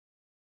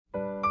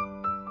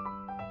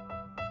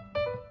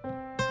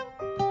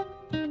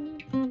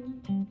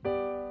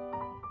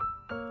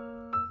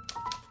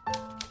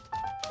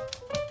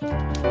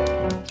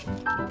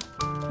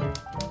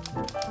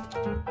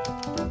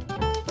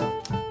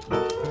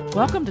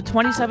Welcome to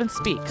 27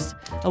 Speaks,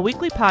 a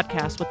weekly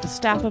podcast with the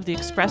staff of the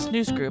Express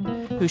News Group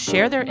who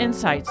share their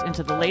insights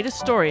into the latest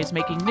stories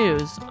making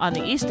news on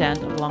the East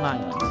End of Long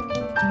Island.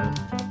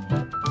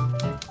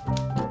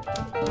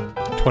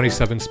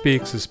 27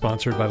 Speaks is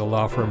sponsored by the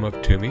law firm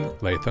of Toomey,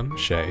 Latham,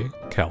 Shea,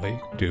 Kelly,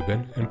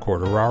 Dubin, and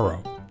Corderaro.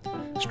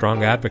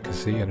 Strong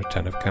advocacy and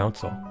attentive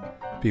counsel.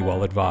 Be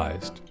well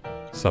advised.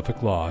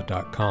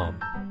 SuffolkLaw.com.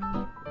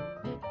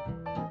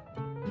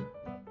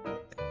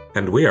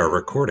 And we are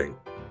recording.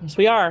 Yes,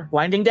 we are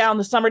winding down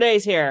the summer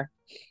days here.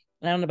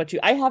 I don't know about you.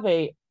 I have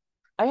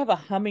a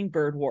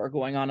hummingbird war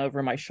going on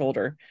over my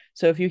shoulder.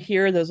 So if you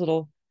hear those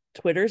little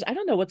twitters, I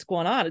don't know what's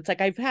going on. It's like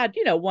I've had,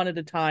 one at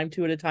a time,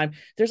 two at a time.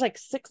 There's like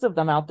 6 of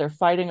them out there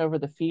fighting over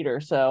the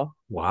feeder. So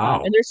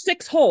wow. And there's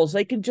 6 holes.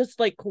 They can just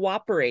like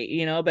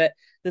cooperate, but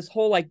this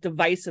whole like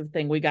divisive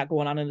thing we got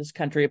going on in this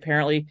country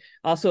apparently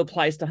also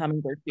applies to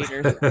hummingbird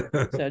feeders.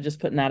 So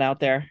just putting that out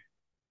there.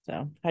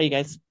 So how you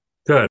guys?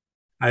 Good.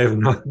 I have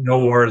no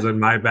wars in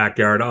my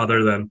backyard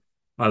other than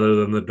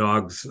the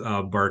dogs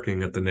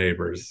barking at the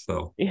neighbors.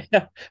 So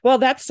yeah, well,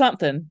 that's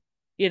something.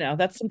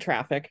 That's some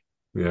traffic.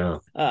 Yeah.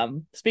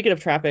 Speaking of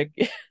traffic,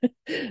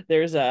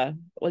 there's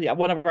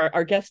one of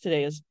our guests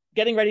today is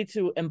getting ready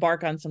to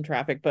embark on some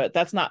traffic, but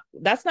that's not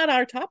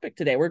our topic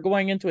today. We're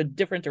going into a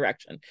different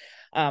direction.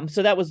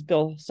 So that was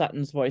Bill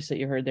Sutton's voice that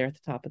you heard there at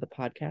the top of the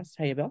podcast.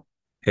 Hey, Bill.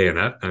 Hey,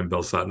 Annette. I'm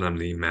Bill Sutton. I'm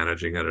the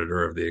managing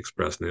editor of the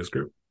Express News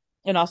Group.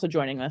 And also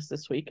joining us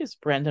this week is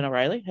Brendan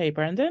O'Reilly. Hey,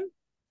 Brendan.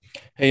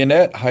 Hey,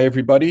 Annette. Hi,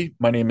 everybody.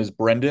 My name is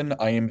Brendan.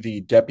 I am the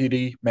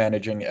deputy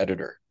managing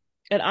editor.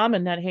 And I'm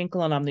Annette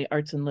Hinkle, and I'm the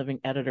arts and living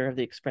editor of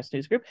the Express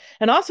News Group.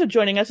 And also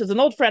joining us is an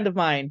old friend of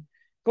mine,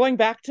 going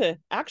back to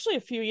actually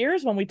a few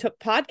years when we took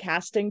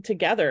podcasting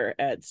together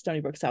at Stony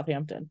Brook,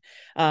 Southampton.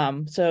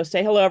 So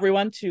say hello,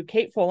 everyone, to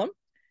Kate Fullam.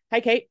 Hi,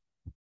 Kate.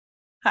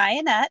 Hi,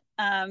 Annette.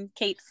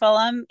 Kate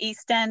Fullam,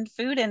 East End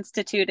Food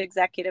Institute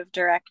Executive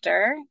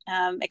Director.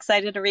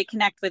 Excited to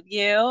reconnect with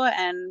you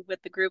and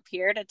with the group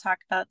here to talk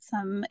about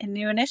some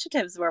new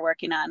initiatives we're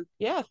working on.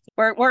 Yeah.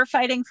 We're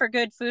fighting for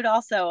good food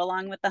also,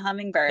 along with the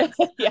hummingbirds.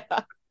 Yeah.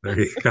 There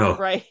you go.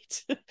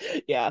 Right.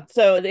 Yeah.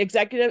 So the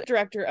Executive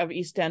Director of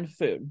East End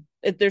Food.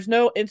 There's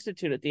no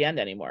institute at the end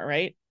anymore,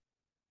 right?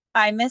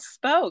 I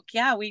misspoke.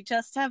 Yeah, we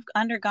just have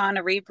undergone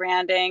a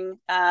rebranding,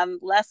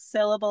 less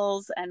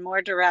syllables and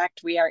more direct.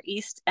 We are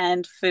East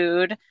End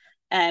Food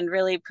and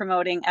really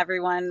promoting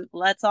everyone.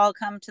 Let's all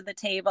come to the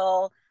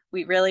table.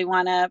 We really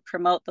want to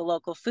promote the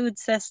local food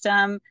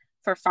system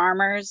for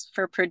farmers,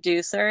 for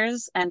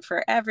producers, and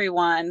for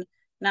everyone,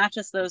 not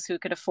just those who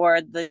could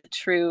afford the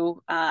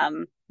true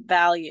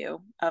value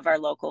of our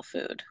local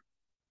food.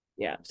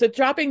 Yeah. So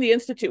dropping the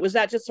institute, was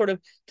that just sort of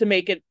to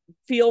make it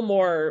feel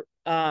more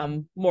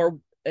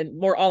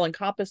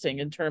all-encompassing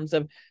in terms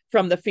of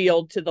from the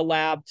field to the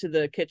lab to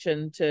the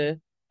kitchen to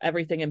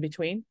everything in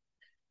between?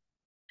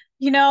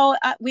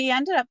 We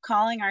ended up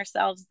calling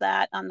ourselves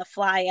that on the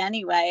fly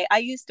anyway. I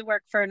used to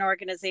work for an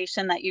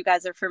organization that you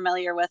guys are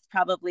familiar with,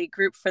 probably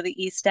Group for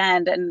the East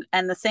End,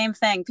 and the same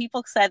thing.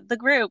 People said the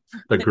group,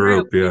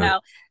 yeah.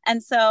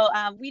 And so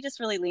we just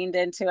really leaned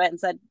into it and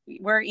said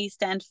we're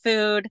East End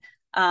Food,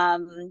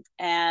 and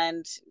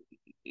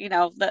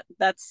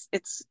that's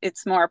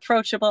it's more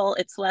approachable,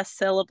 it's less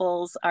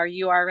syllables, our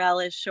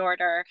URL is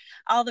shorter,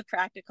 all the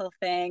practical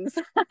things,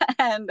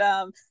 and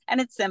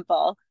it's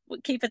simple.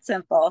 Keep it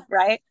simple,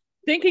 right?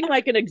 Thinking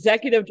like an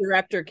executive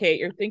director, Kate.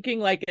 You're thinking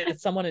like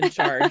it's someone in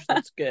charge.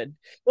 That's good.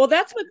 Well,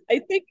 that's what I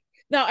think.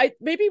 Now,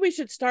 maybe we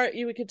should start.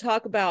 We could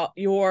talk about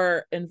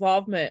your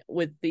involvement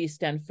with the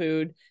East End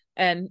Food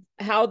and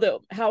how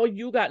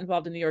you got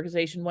involved in the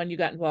organization, when you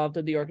got involved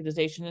in the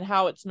organization, and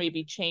how it's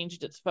maybe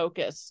changed its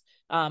focus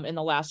in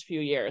the last few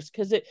years,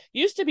 because it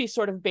used to be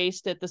sort of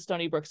based at the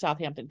Stony Brook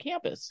Southampton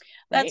campus.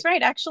 Right? That's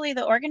right. Actually,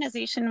 the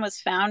organization was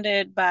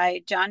founded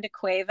by John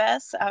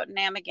DeCuevas out in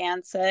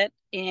Amagansett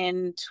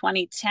in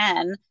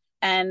 2010,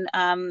 and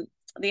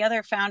the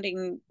other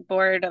founding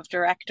board of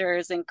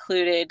directors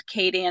included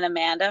Katie and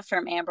Amanda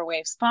from Amber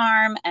Waves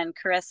Farm and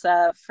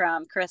Carissa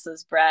from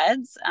Carissa's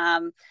Breads.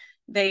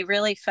 They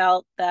really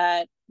felt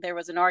that there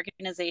was an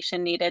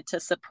organization needed to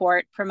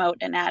support, promote,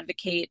 and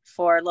advocate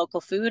for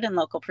local food and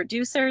local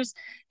producers.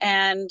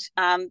 And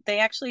they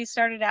actually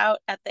started out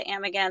at the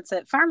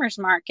Amagansett Farmers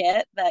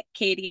Market that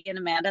Katie and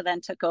Amanda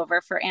then took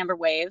over for Amber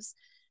Waves.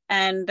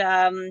 And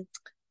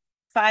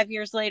 5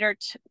 years later,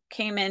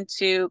 came in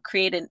to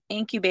create an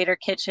incubator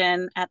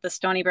kitchen at the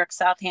Stony Brook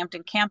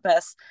Southampton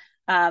campus.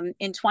 In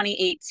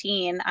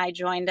 2018, I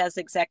joined as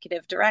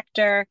executive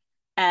director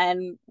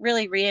and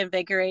really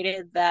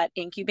reinvigorated that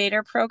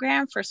incubator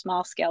program for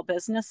small scale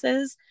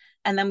businesses.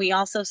 And then we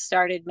also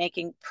started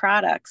making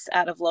products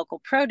out of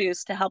local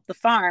produce to help the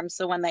farm.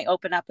 So when they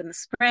open up in the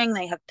spring,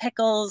 they have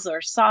pickles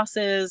or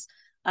sauces,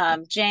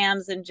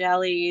 jams and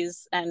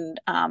jellies, and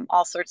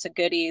all sorts of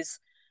goodies,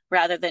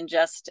 rather than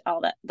just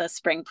all the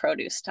spring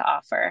produce to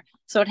offer.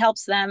 So it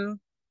helps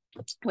them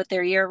with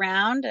their year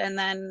round. And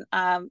then,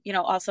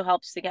 also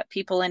helps to get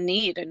people in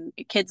need and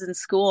kids in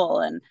school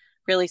and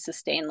really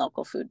sustain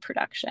local food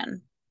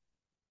production.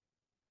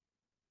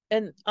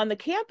 and on the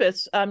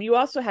campus, you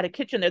also had a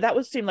kitchen there. That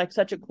would seem like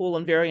such a cool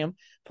and very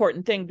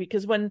important thing,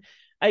 because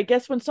I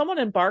guess when someone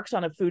embarks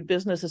on a food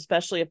business,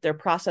 especially if they're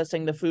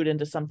processing the food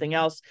into something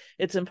else,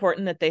 it's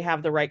important that they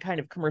have the right kind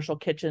of commercial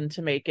kitchen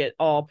to make it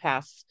all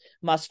pass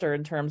muster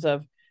in terms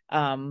of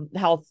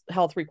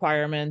health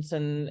requirements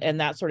and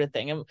that sort of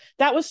thing. And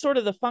that was sort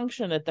of the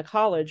function at the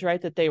college,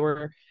 right? That they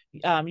were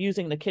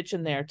using the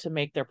kitchen there to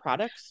make their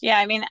products. Yeah,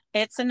 I mean,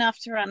 it's enough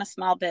to run a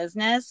small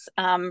business.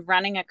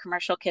 Running a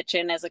commercial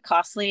kitchen is a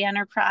costly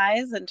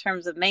enterprise in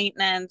terms of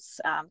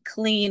maintenance,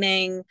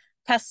 cleaning,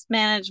 pest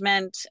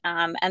management.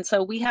 And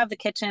so we have the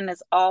kitchen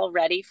is all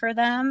ready for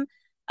them.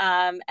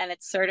 And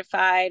it's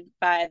certified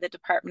by the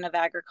Department of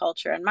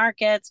Agriculture and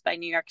Markets, by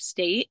New York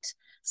State.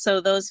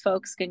 So those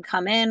folks can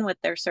come in with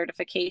their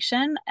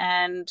certification,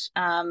 and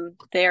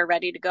they're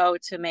ready to go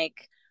to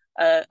make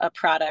a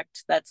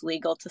product that's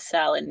legal to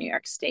sell in New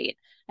York State.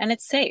 And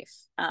it's safe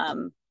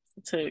to,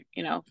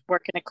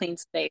 work in a clean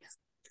space.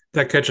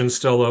 That kitchen's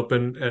still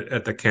open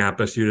at the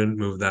campus. You didn't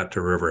move that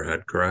to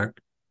Riverhead, correct?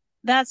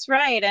 That's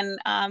right. And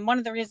one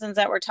of the reasons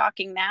that we're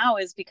talking now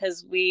is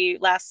because we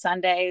last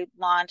Sunday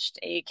launched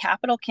a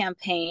capital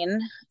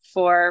campaign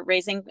for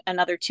raising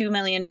another $2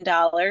 million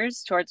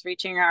towards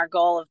reaching our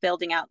goal of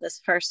building out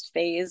this first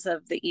phase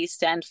of the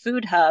East End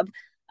Food Hub.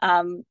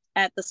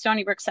 At the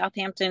Stony Brook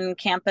Southampton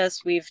campus,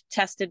 we've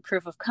tested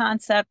proof of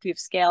concept, we've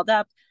scaled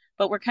up,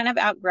 but we're kind of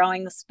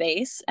outgrowing the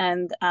space,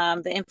 and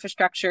the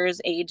infrastructure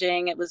is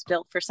aging. It was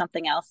built for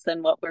something else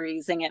than what we're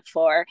using it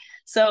for.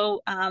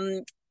 So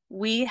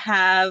we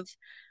have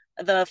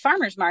the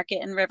farmers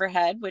market in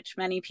Riverhead, which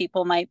many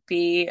people might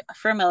be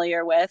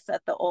familiar with,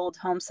 at the old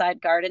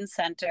Homeside Garden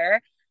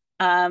Center.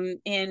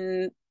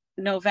 In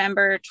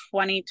November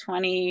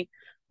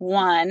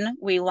 2021,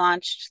 we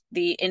launched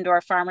the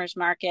indoor farmers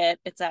market.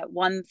 It's at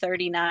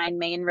 139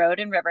 Main Road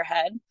in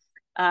Riverhead.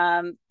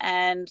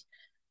 And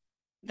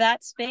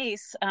that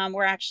space,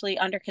 we're actually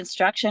under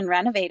construction,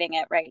 renovating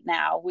it right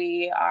now.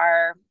 We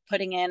are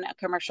putting in a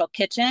commercial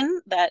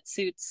kitchen that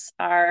suits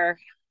our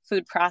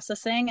food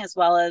processing, as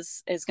well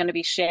as is going to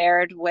be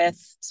shared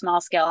with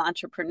small scale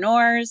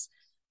entrepreneurs.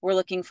 We're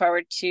looking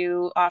forward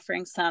to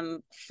offering some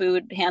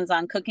food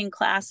hands-on cooking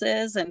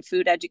classes and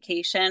food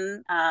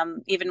education,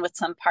 even with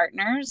some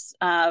partners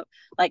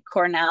like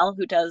Cornell,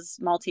 who does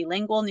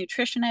multilingual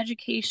nutrition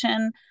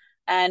education,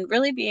 and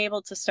really be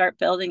able to start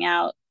building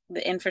out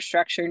the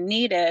infrastructure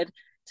needed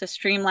to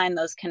streamline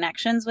those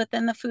connections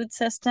within the food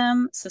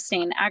system,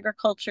 sustain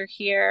agriculture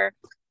here,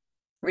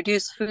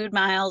 reduce food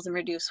miles and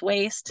reduce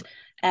waste,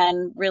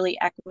 and really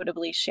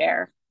equitably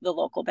share the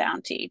local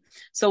bounty.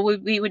 So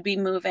we would be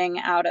moving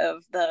out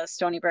of the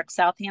Stony Brook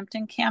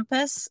Southampton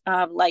campus,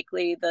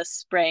 likely the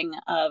spring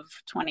of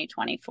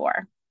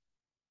 2024.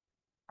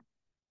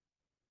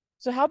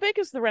 So how big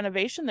is the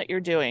renovation that you're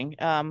doing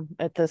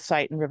at the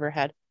site in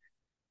Riverhead?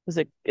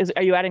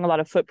 Are you adding a lot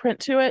of footprint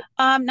to it?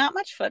 Not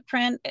much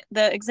footprint.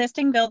 The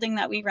existing building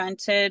that we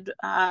rented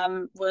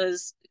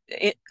was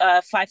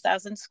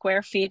 5,000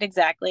 square feet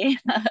exactly,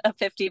 a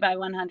 50 by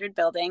 100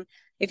 building.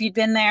 If you'd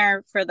been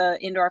there for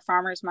the indoor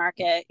farmers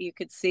market, you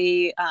could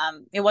see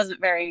it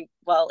wasn't very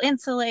well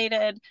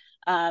insulated,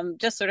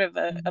 just sort of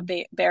a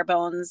bare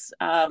bones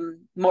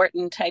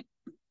Morton type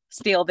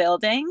steel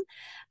building.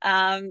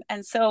 And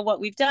so what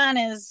we've done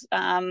is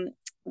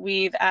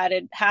we've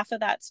added half of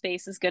that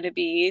space is going to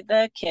be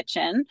the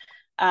kitchen,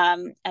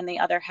 and the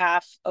other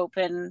half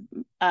open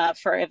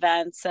for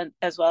events, and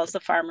as well as the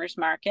farmers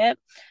market.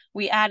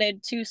 We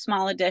added 2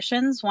 small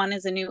additions. One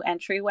is a new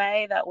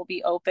entryway that will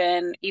be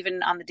open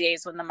even on the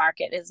days when the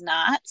market is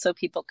not, so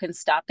people can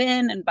stop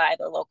in and buy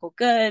their local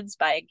goods,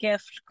 buy a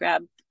gift,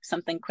 grab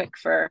something quick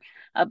for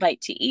a bite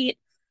to eat.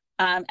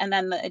 And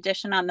then the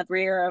addition on the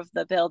rear of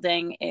the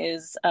building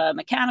is a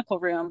mechanical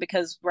room,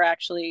 because we're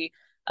actually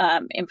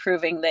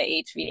improving the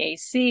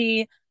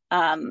HVAC,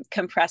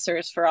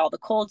 compressors for all the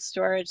cold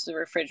storage, the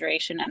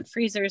refrigeration and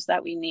freezers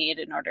that we need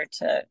in order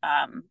to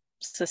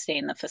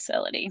sustain the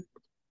facility.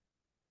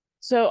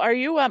 So are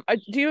you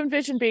do you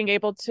envision being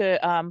able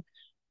to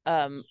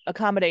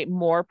accommodate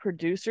more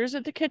producers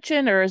at the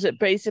kitchen, or is it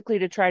basically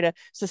to try to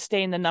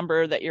sustain the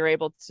number that you're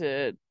able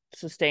to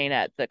sustain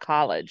at the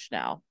college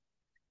now?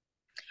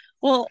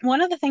 Well,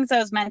 one of the things I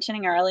was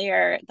mentioning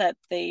earlier, that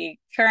the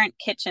current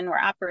kitchen we're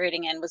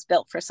operating in was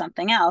built for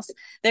something else.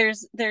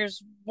 There's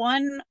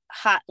one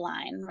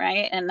hotline,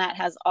 right? And that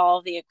has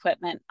all the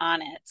equipment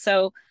on it.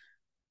 So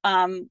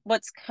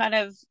what's kind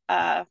of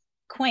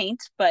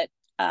quaint, but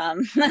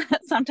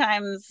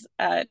sometimes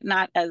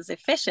not as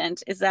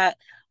efficient, is that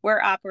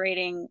we're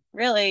operating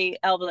really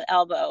elbow to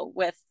elbow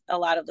with a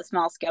lot of the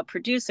small scale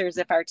producers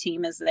if our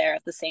team is there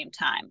at the same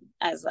time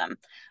as them.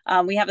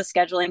 We have a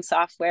scheduling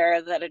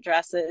software that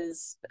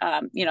addresses,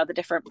 the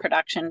different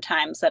production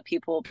times that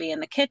people will be in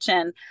the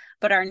kitchen,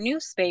 but our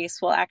new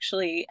space will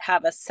actually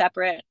have a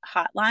separate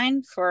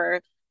hotline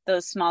for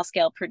those small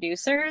scale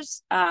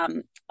producers,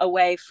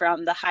 away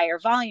from the higher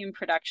volume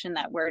production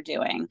that we're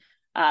doing,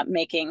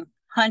 making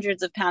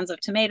hundreds of pounds of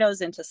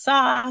tomatoes into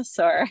sauce,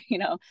 or,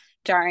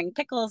 jarring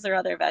pickles or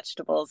other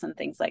vegetables and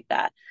things like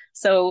that.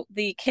 So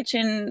the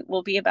kitchen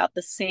will be about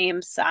the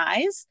same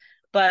size,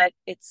 but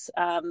its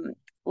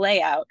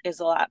layout is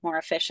a lot more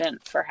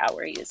efficient for how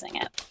we're using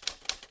it.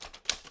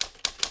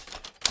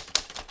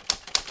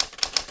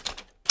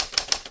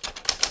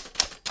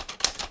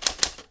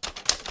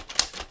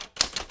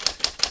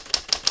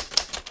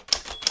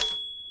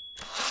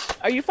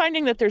 Are you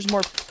finding that there's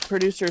more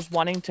producers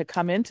wanting to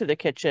come into the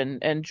kitchen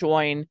and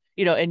join,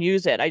 and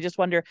use it? I just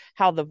wonder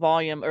how the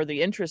volume or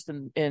the interest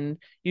in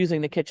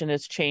using the kitchen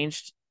has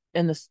changed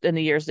in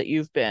the years that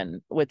you've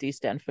been with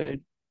East End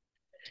Food.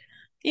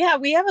 Yeah,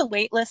 we have a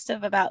wait list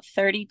of about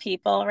 30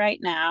 people right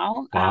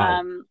now.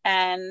 Wow.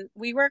 And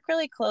we work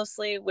really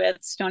closely with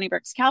Stony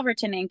Brook's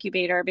Calverton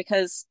Incubator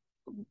because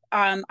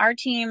our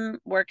team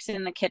works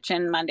in the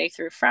kitchen Monday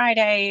through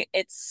Friday.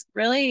 It's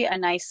really a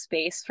nice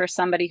space for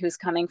somebody who's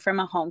coming from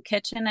a home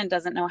kitchen and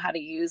doesn't know how to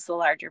use the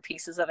larger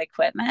pieces of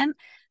equipment,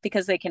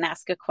 because they can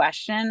ask a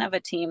question of a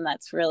team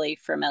that's really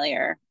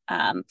familiar.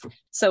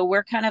 So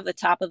we're kind of the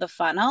top of the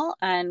funnel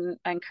and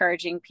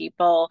encouraging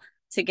people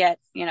to get,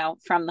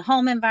 from the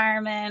home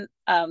environment,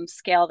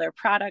 scale their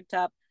product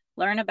up,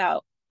 learn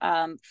about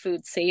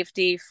food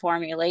safety,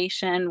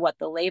 formulation, what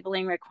the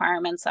labeling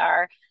requirements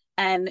are.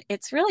 And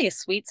it's really a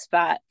sweet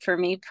spot for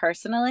me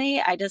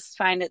personally. I just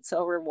find it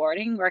so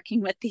rewarding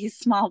working with these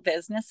small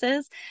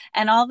businesses.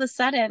 And all of a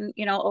sudden,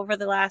 over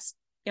the last,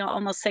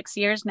 almost 6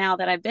 years now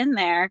that I've been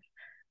there,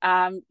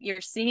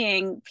 you're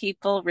seeing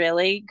people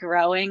really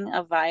growing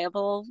a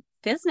viable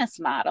business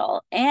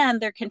model,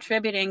 and they're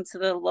contributing to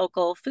the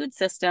local food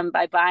system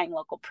by buying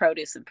local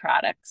produce and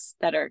products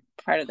that are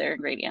part of their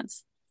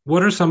ingredients.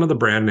 What are some of the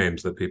brand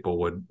names that people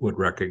would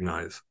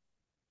recognize?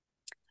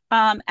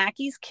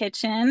 Aki's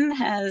Kitchen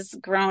has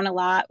grown a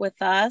lot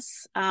with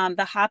us.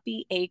 The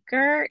Hoppy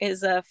Acre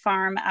is a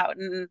farm out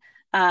in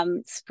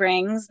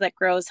Springs that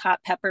grows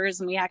hot peppers,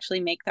 and we actually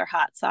make their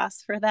hot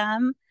sauce for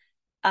them.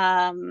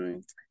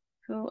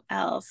 Who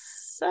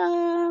else?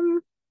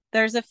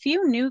 There's a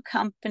few new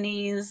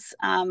companies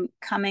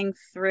coming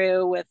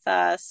through with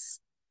us.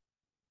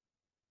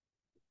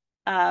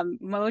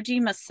 Moji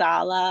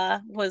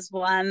Masala was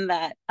one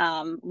that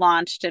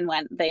launched, and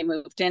when they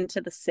moved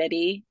into the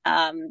city.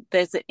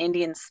 There's an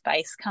Indian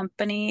spice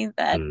company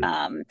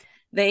that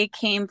they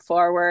came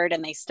forward,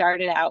 and they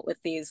started out with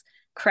these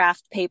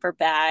craft paper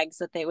bags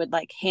that they would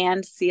like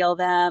hand seal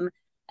them.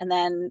 And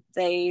then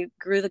they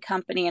grew the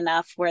company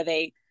enough where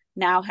they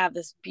now have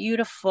this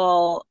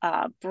beautiful,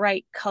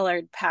 bright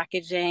colored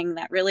packaging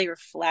that really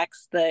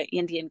reflects the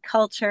Indian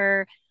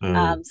culture.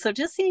 So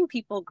just seeing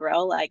people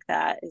grow like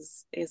that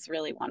is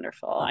really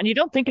wonderful. And you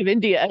don't think of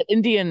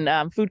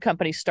Indian food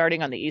companies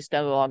starting on the east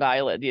end of Long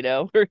Island,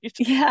 Yeah,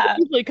 they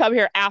usually come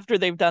here after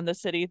they've done the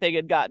city thing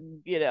and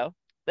gotten,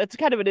 that's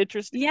kind of an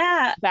interesting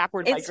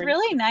backward it's migration.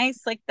 really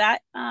nice like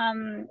that.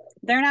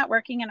 They're not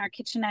working in our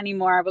kitchen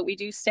anymore, but we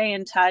do stay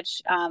in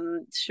touch.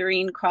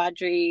 Shireen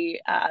Quadri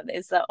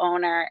is the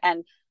owner,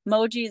 and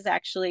Moji is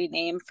actually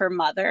named for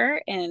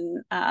mother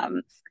in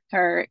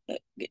her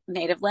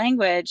native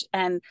language.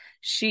 And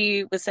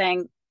she was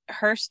saying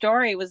her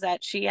story was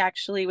that she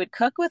actually would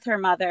cook with her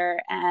mother,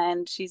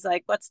 and she's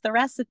like, what's the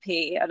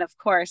recipe? And of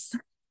course,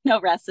 no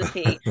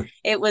recipe.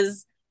 It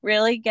was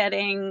really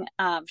getting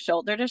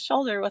shoulder to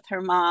shoulder with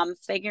her mom,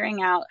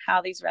 figuring out how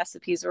these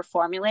recipes were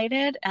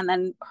formulated, and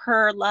then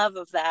her love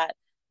of that,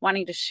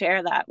 wanting to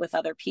share that with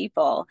other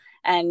people,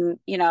 and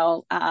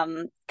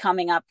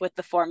coming up with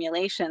the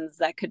formulations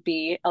that could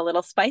be a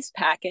little spice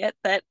packet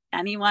that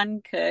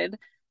anyone could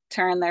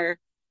turn their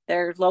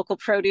local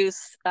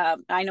produce.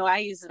 I know I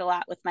use it a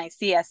lot with my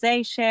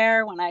CSA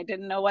share when I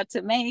didn't know what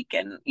to make,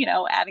 and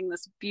adding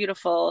this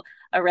beautiful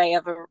array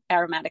of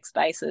aromatic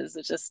spices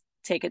to just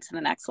take it to the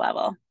next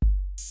level.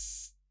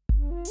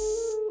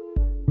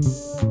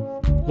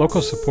 Local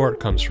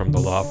support comes from the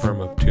law firm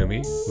of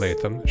Toomey,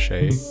 Latham,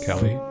 Shea,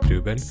 Kelly,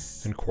 Dubin,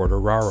 and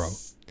Corderaro.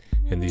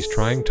 In these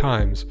trying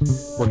times,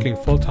 working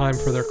full-time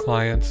for their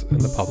clients and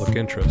the public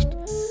interest,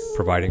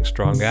 providing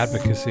strong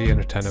advocacy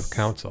and attentive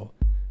counsel.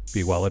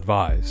 Be well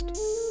advised.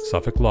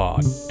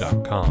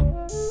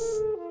 SuffolkLaw.com.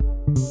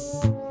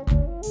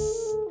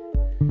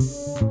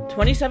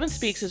 27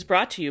 Speaks is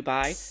brought to you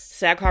by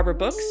Sag Harbor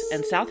Books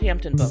and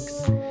Southampton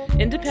Books,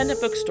 independent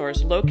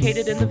bookstores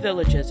located in the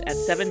Villages at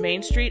 7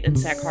 Main Street in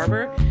Sag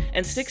Harbor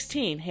and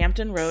 16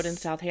 Hampton Road in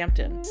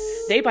Southampton.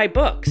 They buy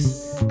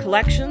books,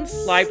 collections,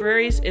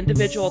 libraries,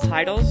 individual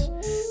titles.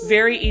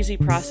 Very easy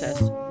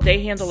process.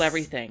 They handle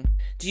everything.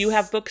 Do you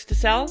have books to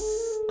sell?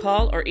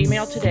 Call or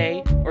email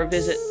today or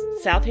visit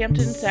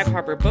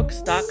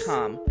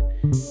SouthamptonSagHarborBooks.com.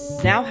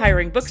 Now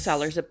hiring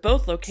booksellers at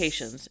both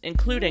locations,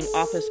 including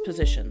office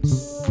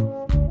positions.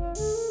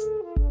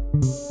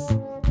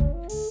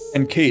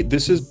 And Kate,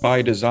 this is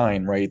by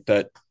design, right?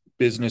 That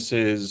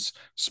businesses,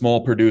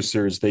 small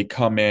producers, they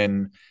come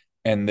in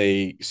and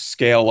they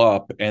scale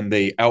up and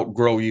they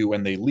outgrow you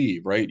and they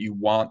leave, right? You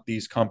want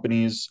these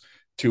companies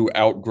to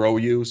outgrow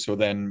you so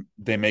then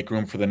they make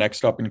room for the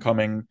next up and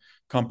coming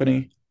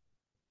company.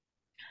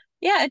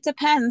 Yeah, it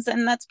depends.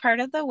 And that's part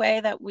of the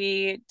way that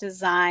we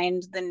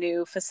designed the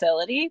new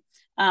facility.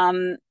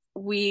 Um,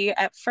 we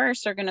at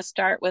first are going to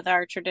start with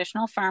our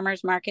traditional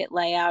farmers market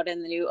layout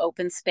in the new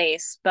open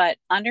space, but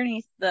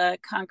underneath the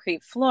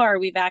concrete floor,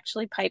 we've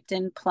actually piped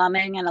in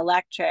plumbing and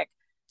electric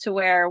to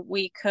where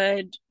we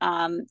could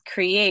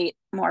create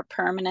more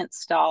permanent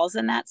stalls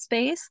in that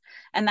space.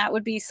 And that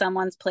would be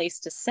someone's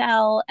place to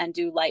sell and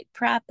do light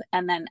prep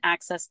and then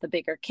access the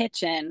bigger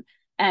kitchen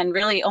and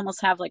really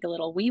almost have like a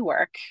little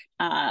WeWork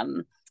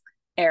um,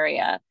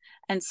 area.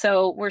 And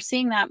so we're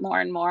seeing that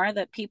more and more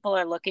that people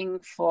are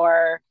looking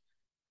for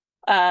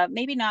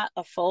maybe not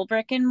a full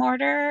brick and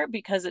mortar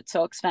because it's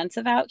so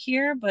expensive out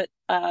here, but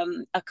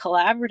a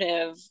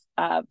collaborative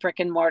brick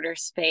and mortar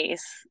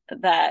space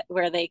that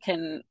where they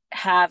can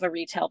have a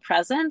retail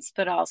presence,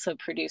 but also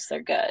produce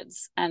their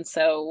goods. And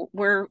so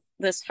we're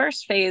this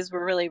first phase,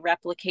 we're really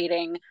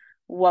replicating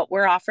what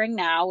we're offering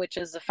now, which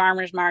is the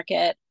farmers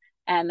market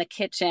and the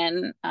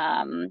kitchen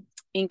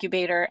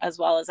incubator, as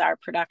well as our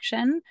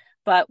production,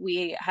 but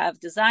we have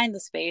designed the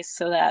space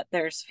so that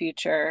there's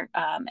future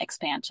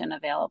expansion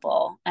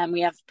available. And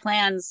we have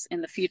plans in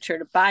the future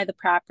to buy the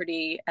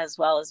property as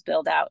well as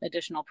build out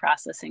additional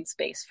processing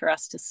space for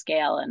us to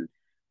scale and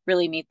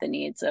really meet the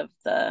needs of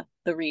the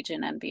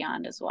region and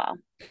beyond as well.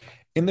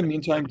 In the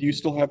meantime, do you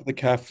still have the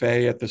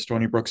cafe at the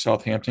Stony Brook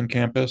Southampton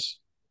campus?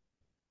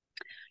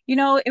 You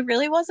know, it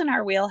really wasn't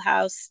our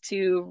wheelhouse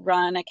to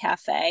run a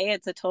cafe.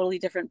 It's a totally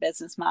different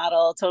business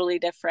model, totally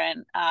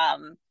different,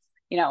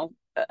 you know,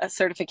 a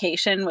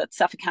certification with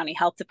Suffolk County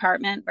Health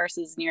Department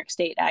versus New York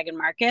State Ag and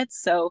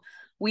Markets. So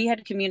we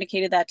had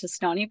communicated that to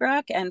Stony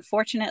Brook. And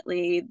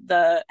fortunately,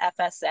 the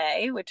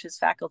FSA, which is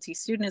Faculty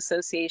Student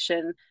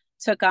Association,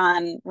 took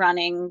on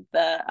running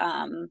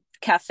the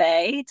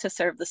cafe to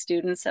serve the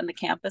students and the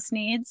campus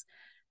needs.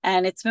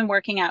 And it's been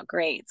working out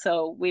great.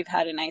 So we've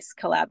had a nice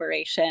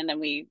collaboration and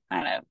we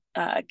kind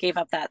of gave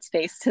up that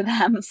space to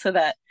them so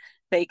that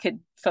they could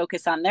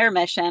focus on their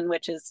mission,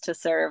 which is to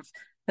serve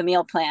the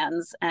meal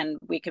plans, and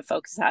we could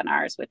focus on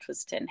ours, which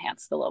was to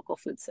enhance the local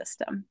food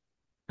system.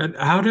 And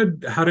how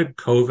did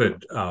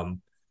COVID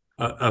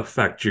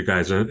affect you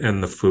guys in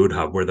the food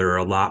hub? Were there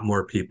a lot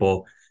more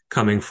people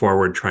coming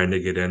forward trying to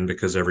get in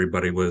because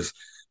everybody was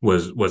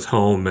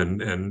home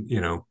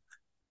and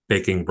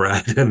baking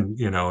bread and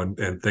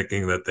and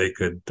thinking that they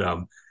could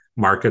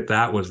market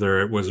that? Was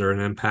there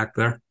an impact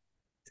there?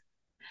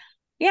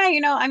 Yeah,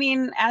 I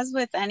mean, as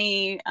with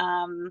any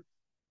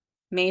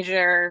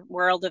major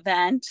world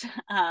event,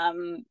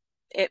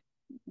 it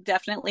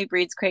definitely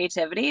breeds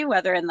creativity,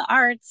 whether in the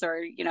arts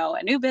or,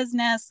 a new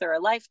business or a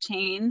life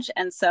change.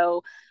 And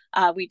so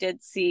we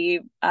did see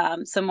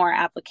some more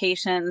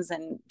applications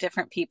and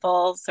different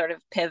people sort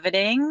of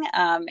pivoting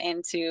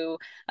into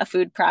a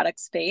food product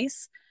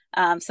space.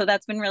 So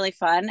that's been really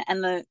fun.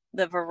 And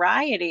the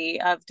variety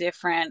of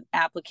different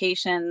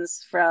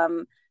applications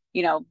from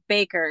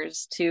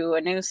bakers to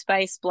a new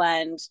spice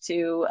blend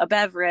to a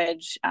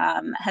beverage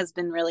has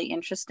been really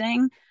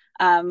interesting.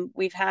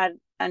 We've had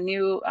a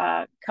new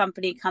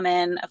company come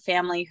in, a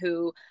family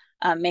who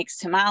makes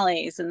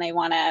tamales, and they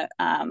want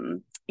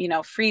to,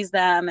 freeze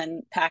them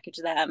and package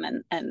them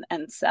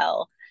and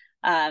sell.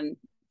 Um,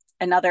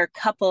 Another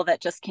couple that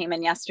just came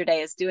in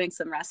yesterday is doing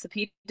some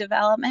recipe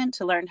development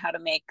to learn how to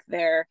make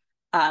their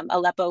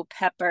Aleppo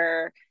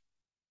pepper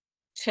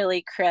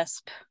chili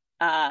crisp.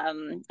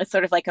 It's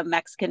sort of like a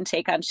Mexican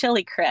take on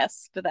chili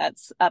crisp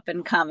that's up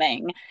and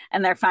coming,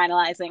 and they're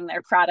finalizing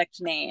their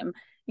product name.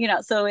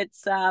 So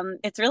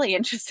it's really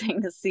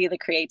interesting to see the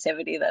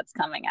creativity that's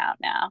coming out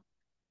now.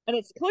 And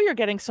it's cool you're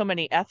getting so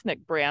many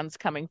ethnic brands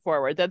coming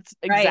forward. That's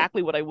Right.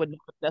 exactly what I wouldn't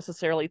have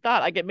necessarily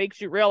thought. Like, it makes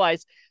you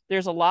realize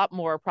there's a lot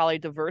more probably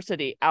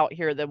diversity out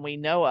here than we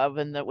know of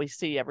and that we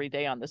see every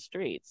day on the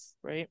streets,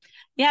 right?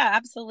 Yeah,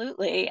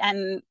 absolutely.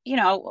 And,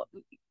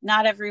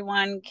 not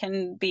everyone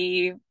can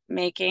be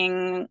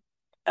making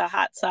a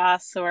hot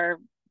sauce or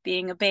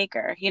being a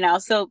baker,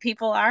 so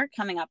people are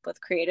coming up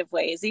with creative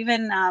ways.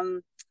 Even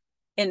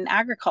in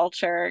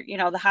agriculture,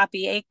 the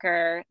Hoppy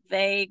Acre,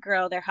 they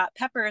grow their hot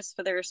peppers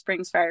for their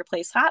Springs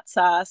Fireplace hot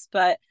sauce,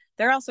 but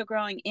they're also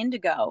growing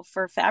indigo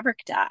for fabric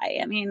dye.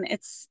 I mean,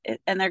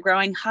 and they're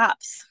growing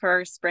hops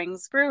for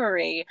Springs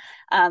Brewery.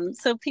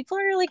 So people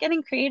are really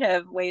getting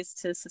creative ways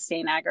to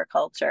sustain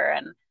agriculture.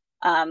 And,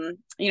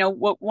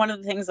 one of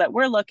the things that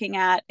we're looking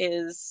at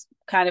is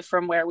kind of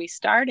from where we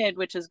started,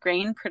 which is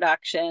grain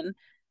production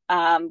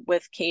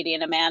with Katie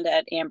and Amanda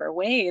at Amber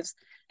Waves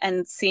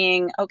and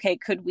seeing, okay,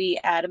 could we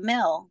add a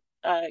mill,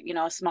 a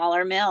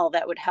smaller mill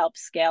that would help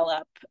scale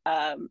up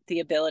the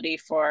ability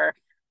for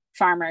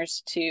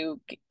farmers to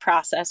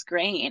process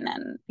grain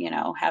and,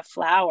 have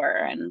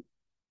flour and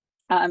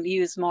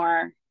use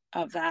more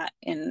of that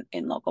in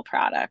local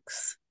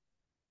products.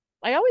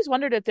 I always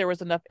wondered if there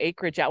was enough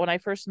acreage out when I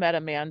first met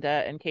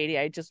Amanda and Katie.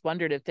 I just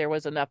wondered if there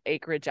was enough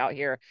acreage out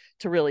here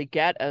to really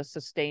get a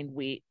sustained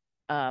wheat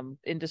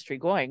industry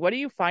going. What are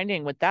you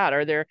finding with that?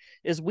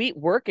 Is wheat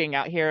working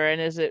out here,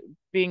 and is it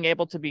being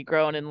able to be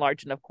grown in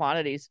large enough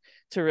quantities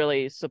to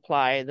really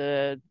supply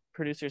the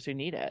producers who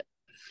need it?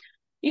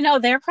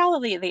 They're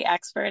probably the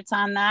experts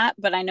on that,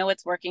 but I know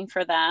it's working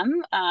for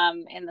them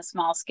in the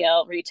small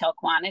scale retail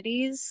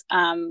quantities.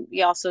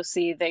 You also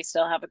see they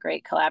still have a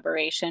great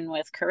collaboration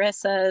with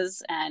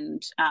Carissa's,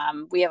 and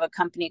we have a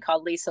company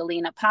called Lisa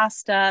Lina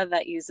Pasta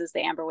that uses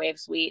the Amber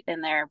Waves wheat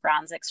in their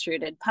bronze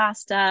extruded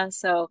pasta.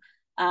 So,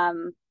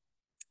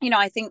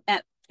 I think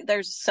that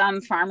there's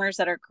some farmers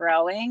that are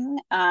growing.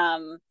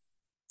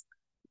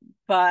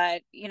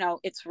 But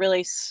it's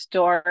really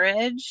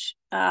storage,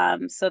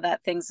 so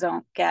that things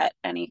don't get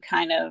any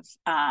kind of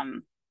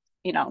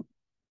you know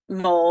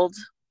mold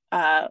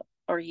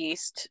or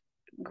yeast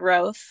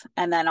growth,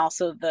 and then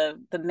also the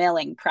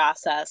milling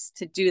process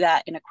to do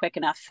that in a quick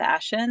enough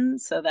fashion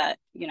so that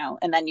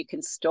and then you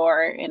can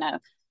store in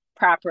a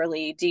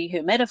properly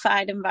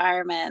dehumidified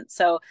environment.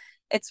 So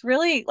it's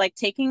really like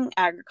taking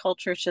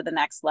agriculture to the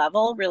next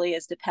level really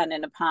is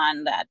dependent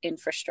upon that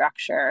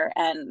infrastructure,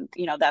 and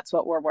that's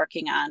what we're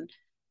working on,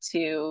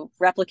 to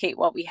replicate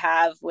what we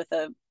have with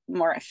a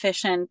more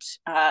efficient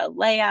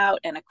layout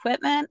and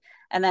equipment,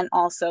 and then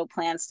also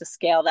plans to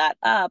scale that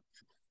up,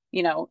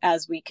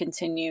 as we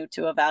continue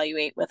to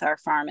evaluate with our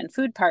farm and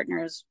food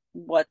partners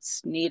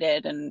what's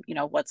needed and,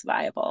 what's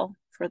viable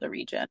for the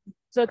region.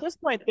 So at this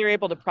point, they're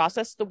able to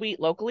process the wheat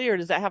locally, or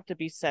does that have to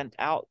be sent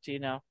out? Do you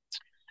know?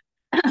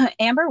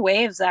 Amber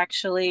Waves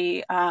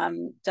actually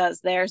does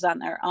theirs on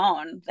their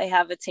own. They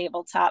have a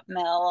tabletop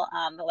mill,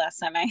 the last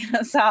time I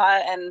saw,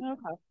 and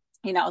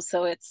Okay.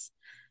 So it's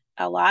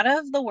a lot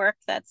of the work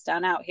that's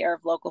done out here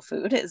of local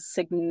food is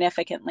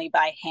significantly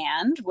by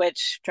hand,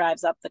 which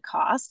drives up the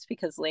cost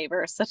because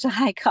labor is such a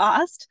high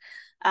cost.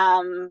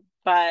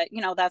 But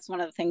that's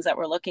one of the things that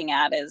we're looking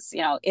at is,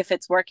 if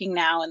it's working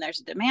now and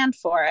there's a demand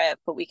for it,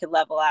 but we could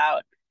level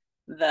out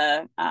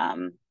the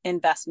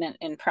investment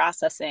in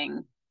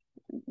processing,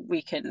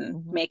 we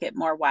can make it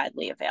more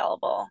widely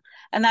available.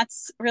 And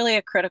that's really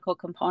a critical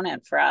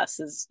component for us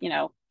is,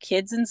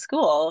 kids in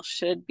school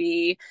should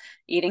be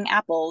eating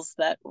apples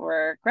that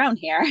were grown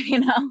here.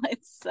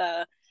 It's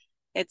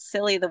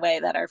silly the way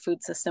that our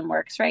food system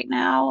works right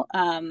now.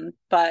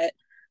 But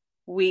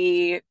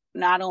we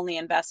not only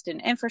invest in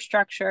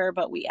infrastructure,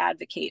 but we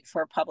advocate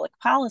for public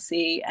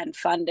policy and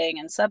funding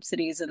and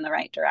subsidies in the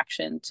right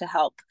direction to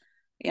help,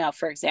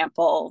 for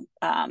example,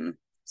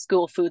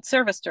 school food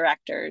service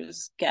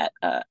directors get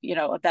a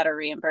better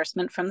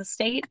reimbursement from the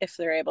state if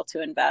they're able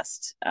to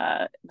invest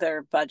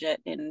their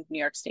budget in New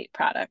York State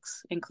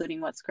products,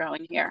 including what's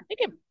growing here. I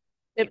think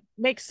it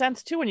makes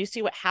sense too when you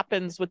see what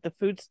happens with the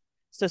food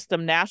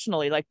system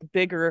nationally, like the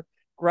bigger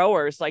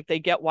growers, like they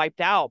get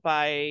wiped out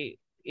by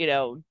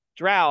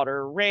drought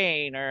or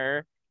rain,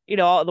 or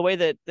the way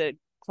that the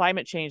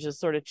climate change is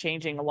sort of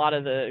changing a lot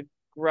of the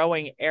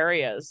growing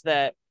areas,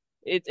 that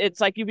it's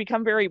like you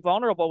become very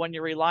vulnerable when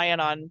you're relying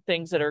on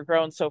things that are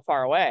grown so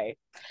far away.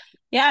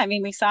 Yeah, I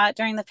mean, we saw it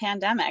during the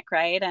pandemic,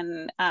 right?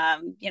 And,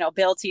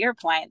 Bill, to your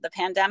point, the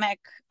pandemic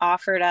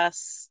offered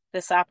us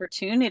this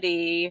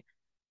opportunity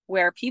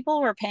where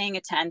people were paying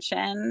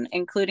attention,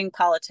 including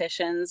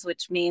politicians,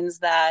 which means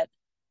that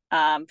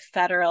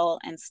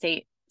federal and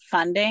state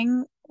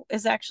funding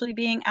is actually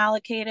being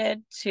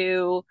allocated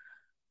to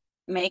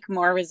make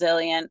more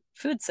resilient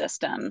food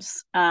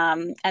systems.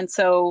 And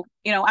so,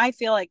 I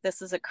feel like this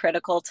is a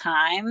critical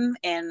time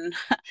in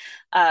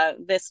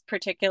this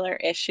particular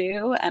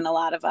issue and a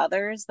lot of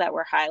others that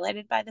were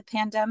highlighted by the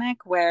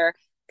pandemic, where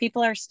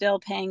people are still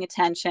paying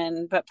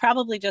attention, but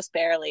probably just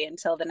barely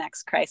until the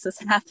next crisis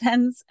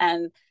happens.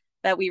 And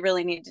that we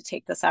really need to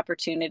take this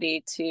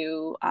opportunity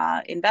to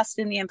invest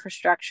in the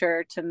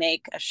infrastructure to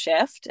make a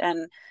shift.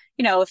 And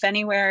if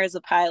anywhere is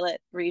a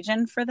pilot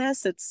region for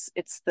this, it's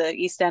the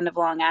East End of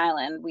Long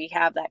Island. We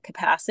have that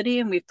capacity,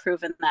 and we've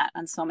proven that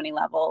on so many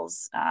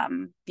levels,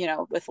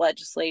 with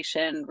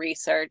legislation,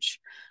 research,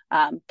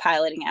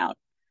 piloting out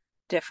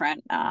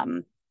different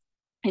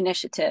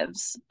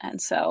initiatives.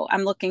 And so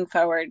I'm looking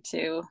forward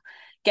to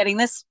getting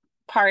this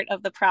part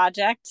of the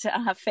project,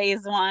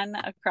 phase one,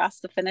 across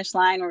the finish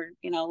line. We're,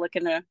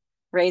 looking to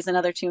raise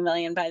another $2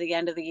 million by the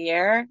end of the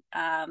year,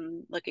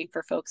 looking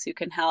for folks who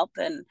can help.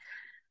 And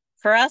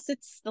for us,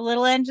 it's the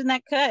little engine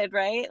that could,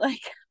 right? Like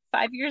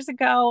 5 years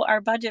ago,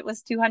 our budget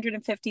was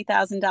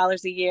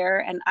 $250,000 a year,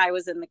 and I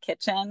was in the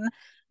kitchen.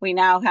 We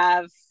now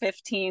have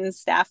 15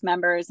 staff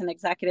members and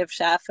executive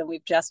chef, and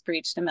we've just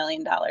breached $1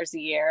 million a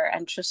year,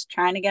 and just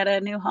trying to get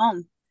a new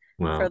home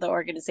for the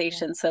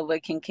organization so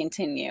we can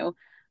continue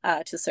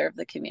to serve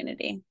the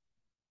community.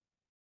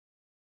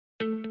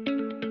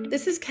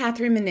 This is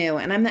Catherine Manu,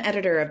 and I'm the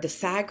editor of the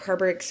Sag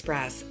Harbor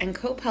Express and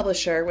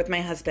co-publisher with my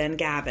husband,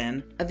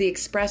 Gavin, of the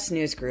Express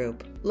News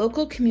Group.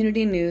 Local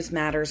community news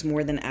matters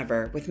more than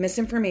ever, with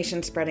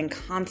misinformation spreading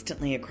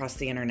constantly across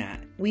the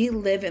internet. We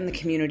live in the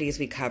communities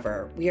we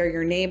cover. We are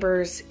your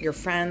neighbors, your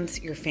friends,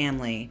 your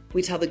family.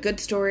 We tell the good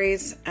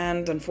stories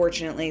and,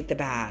 unfortunately, the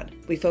bad.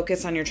 We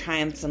focus on your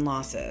triumphs and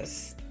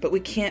losses. But we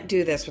can't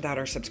do this without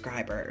our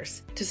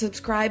subscribers. To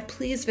subscribe,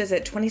 please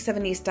visit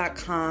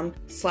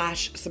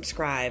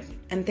 27east.com/subscribe.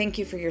 And thank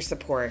you for your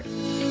support.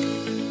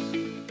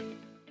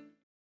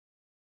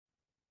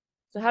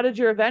 So how did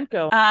your event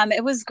go?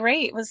 It was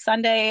great. It was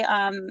Sunday.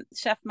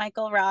 Chef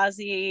Michael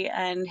Razi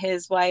and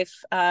his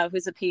wife,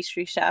 who's a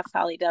pastry chef,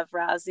 Holly Dove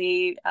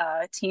Razi,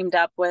 teamed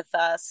up with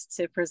us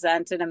to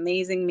present an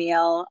amazing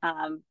meal.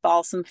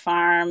 Balsam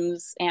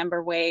Farms,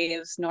 Amber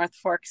Waves, North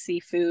Fork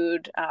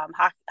Seafood,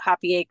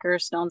 Hoppy Acre,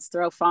 Stone's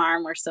Throw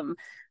Farm were some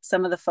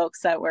of the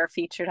folks that were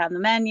featured on the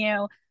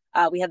menu.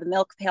 We had the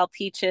Milk Pale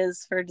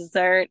Peaches for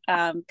dessert,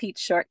 peach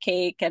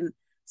shortcake, and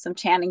some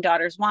Channing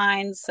Daughters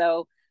wines.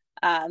 So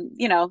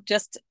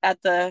just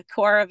at the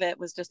core of it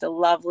was just a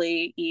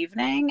lovely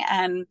evening.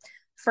 And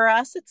for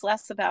us, it's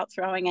less about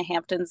throwing a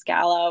Hamptons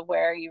gala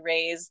where you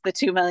raise the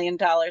 $2 million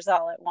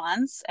all at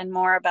once, and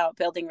more about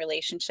building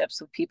relationships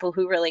with people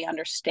who really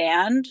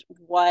understand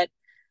what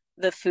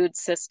the food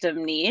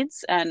system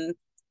needs and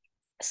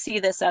see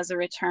this as a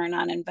return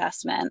on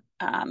investment.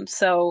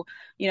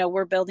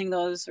 We're building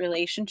those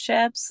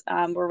relationships.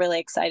 We're really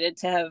excited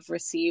to have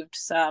received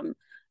some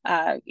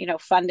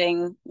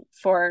funding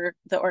for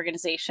the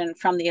organization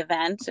from the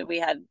event. We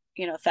had,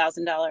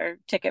 $1,000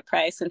 ticket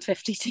price and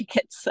 50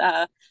 tickets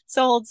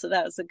sold. So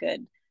that was a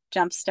good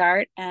jump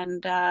start,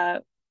 and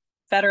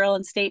federal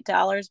and state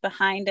dollars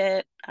behind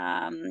it,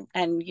 and,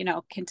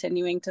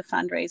 continuing to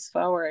fundraise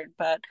forward.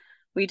 But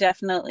we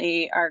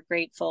definitely are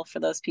grateful for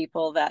those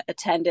people that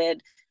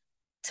attended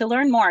to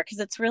learn more, because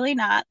it's really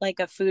not like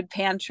a food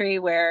pantry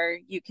where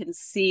you can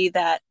see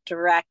that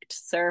direct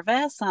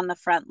service on the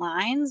front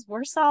lines.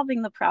 We're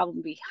solving the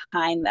problem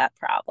behind that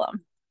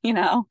problem,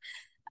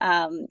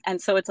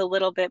 and so it's a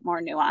little bit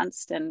more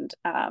nuanced, and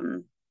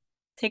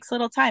takes a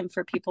little time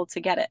for people to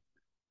get it.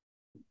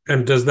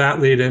 And does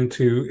that lead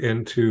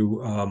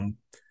into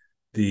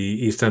the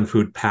East End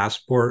Food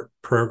Passport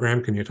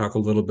program? Can you talk a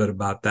little bit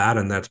about that?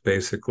 And that's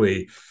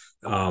basically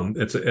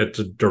it's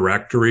a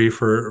directory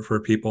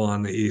for people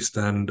on the East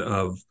End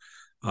of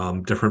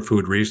different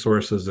food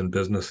resources and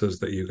businesses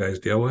that you guys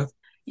deal with.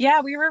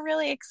 Yeah, we were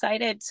really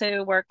excited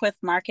to work with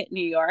Market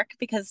New York,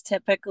 because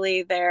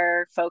typically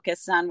they're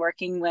focused on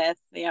working with,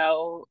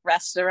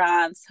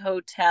 restaurants,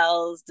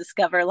 hotels,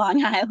 Discover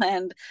Long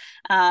Island.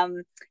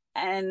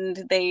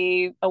 And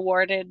they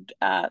awarded,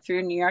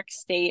 through New York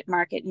State,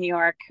 Market New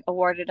York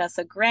awarded us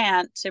a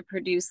grant to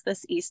produce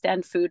this East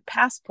End Food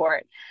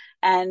Passport.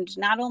 And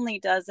not only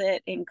does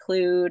it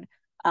include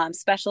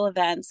special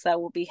events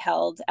that will be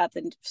held at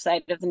the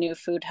site of the new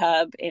food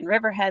hub in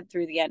Riverhead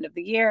through the end of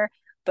the year,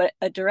 but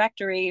a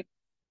directory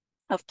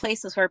of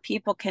places where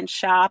people can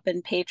shop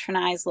and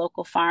patronize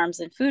local farms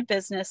and food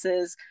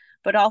businesses,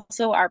 but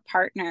also our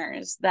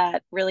partners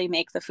that really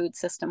make the food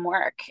system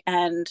work.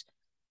 And,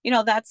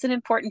 that's an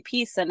important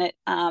piece. And it,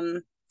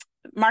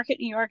 Market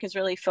New York is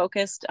really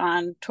focused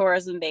on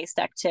tourism-based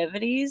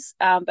activities.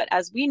 But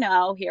as we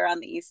know here on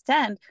the East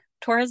End,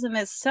 tourism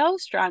is so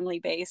strongly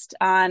based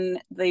on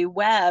the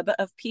web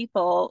of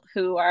people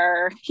who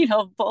are,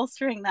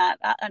 bolstering that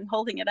and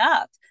holding it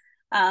up.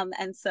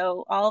 And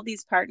so all of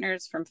these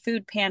partners, from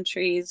food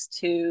pantries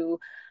to,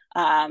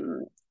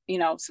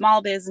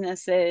 small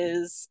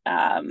businesses,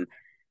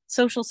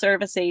 social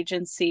service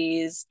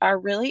agencies, are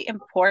really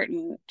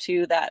important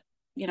to that,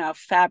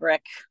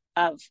 fabric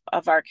of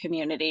our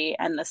community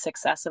and the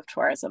success of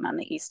tourism on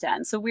the East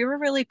End. So we were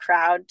really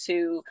proud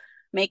to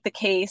make the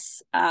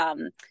case,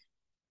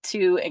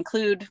 to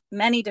include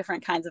many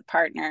different kinds of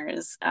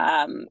partners,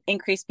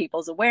 increase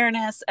people's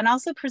awareness, and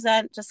also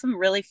present just some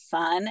really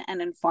fun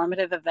and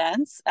informative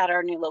events at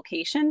our new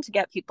location to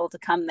get people to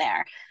come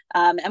there.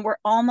 And we're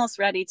almost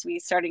ready to be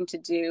starting to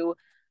do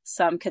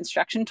some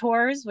construction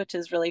tours, which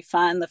is really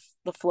fun.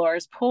 The floor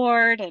is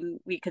poured, and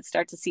we could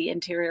start to see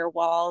interior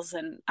walls.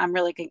 And I'm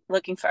really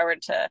looking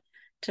forward to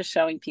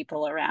showing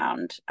people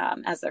around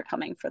as they're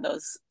coming for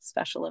those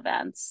special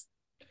events.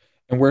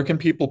 And where can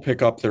people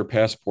pick up their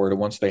passport?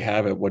 And once they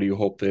have it, what do you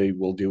hope they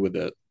will do with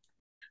it?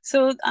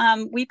 So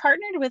we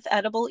partnered with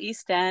Edible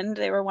East End.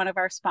 They were one of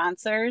our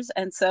sponsors.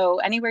 And so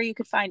anywhere you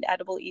could find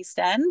Edible East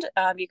End,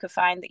 you could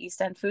find the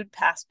East End Food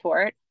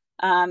Passport.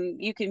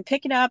 You can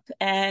pick it up,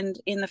 and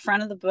in the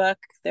front of the book,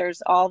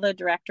 there's all the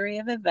directory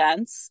of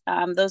events.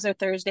 Those are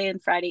Thursday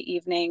and Friday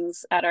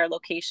evenings at our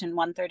location,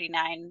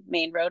 139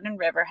 Main Road in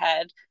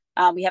Riverhead.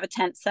 We have a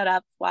tent set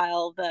up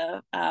while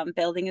the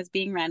building is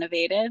being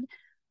renovated.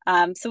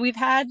 So we've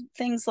had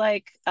things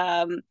like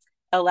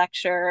a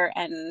lecture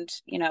and,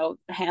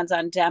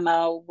 hands-on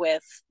demo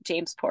with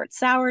Jamesport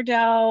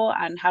sourdough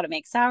on how to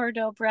make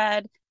sourdough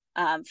bread,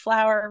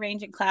 flower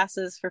arranging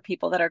classes for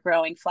people that are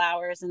growing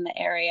flowers in the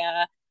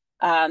area,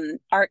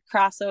 art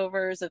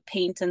crossovers of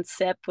paint and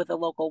sip with a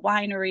local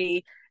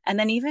winery, and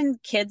then even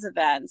kids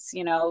events,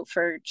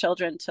 for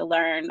children to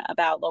learn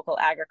about local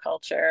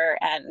agriculture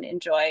and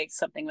enjoy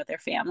something with their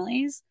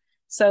families.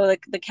 So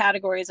the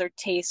categories are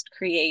taste,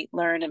 create,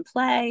 learn, and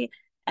play.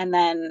 And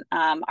then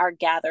our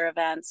gather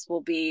events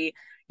will be,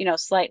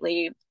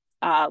 slightly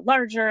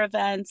larger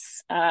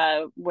events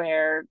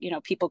where,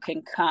 people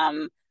can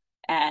come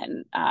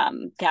and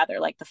gather,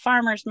 like the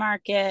farmers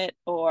market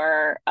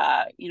or,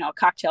 a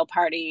cocktail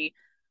party,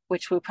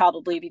 which we'll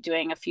probably be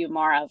doing a few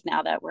more of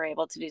now that we're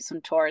able to do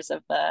some tours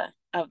of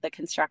the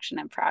construction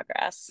in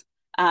progress.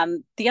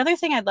 The other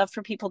thing I'd love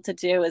for people to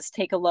do is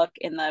take a look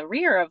in the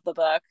rear of the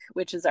book,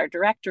 which is our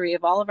directory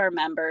of all of our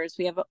members.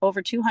 We have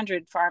over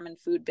 200 farm and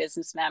food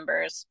business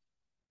members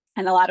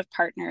and a lot of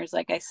partners,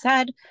 like I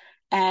said,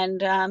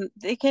 and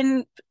they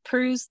can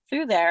peruse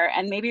through there.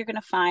 And maybe you're going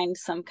to find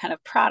some kind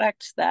of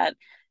product that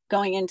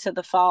going into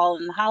the fall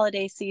and the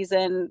holiday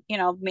season,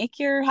 make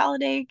your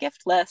holiday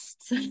gift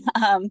lists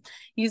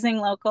using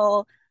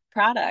local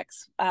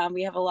products.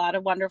 We have a lot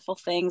of wonderful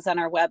things on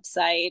our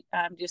website.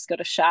 Just go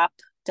to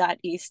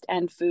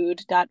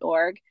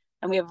shop.eastendfood.org,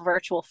 and we have a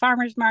virtual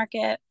farmers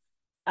market.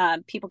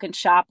 People can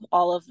shop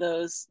all of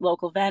those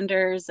local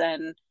vendors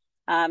and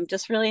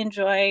just really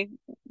enjoy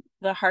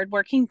the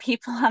hardworking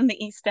people on the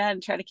East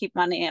End, try to keep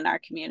money in our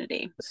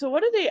community. So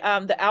what are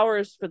the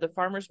hours for the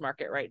farmers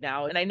market right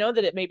now? And I know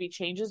that it maybe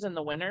changes in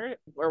the winter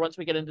or once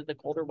we get into the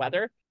colder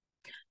weather.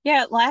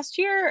 Yeah, last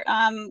year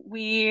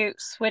we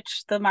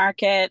switched the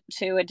market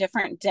to a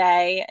different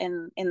day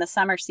in the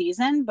summer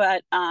season,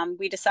 but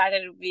we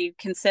decided to be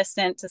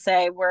consistent to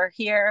say we're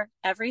here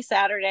every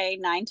Saturday,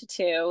 9 to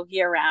 2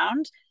 year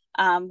round.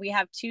 We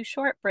have 2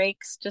 short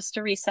breaks just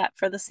to reset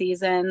for the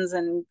seasons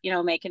and,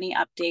 make any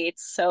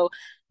updates. So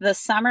the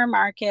summer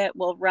market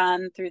will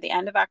run through the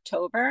end of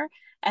October.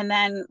 And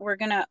then we're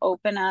going to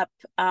open up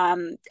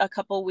a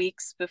couple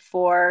weeks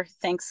before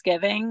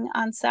Thanksgiving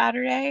on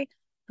Saturday. I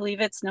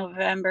believe it's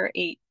November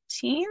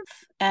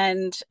 18th.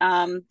 And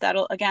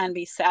that'll, again,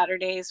 be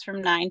Saturdays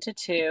from 9 to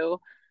 2.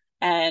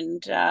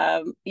 And,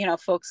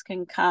 folks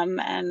can come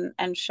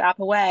and shop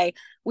away.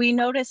 We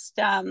noticed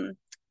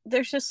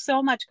there's just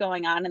so much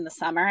going on in the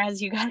summer,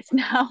 as you guys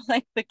know,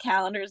 like the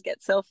calendars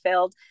get so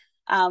filled.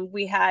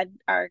 We had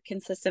our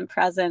consistent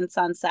presence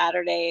on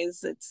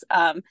Saturdays. It's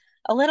a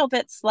little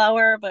bit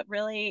slower, but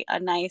really a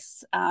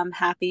nice,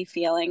 happy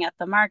feeling at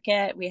the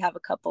market. We have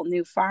a couple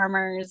new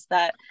farmers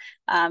that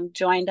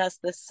joined us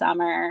this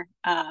summer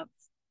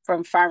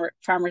from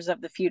Farmers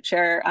of the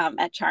Future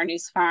at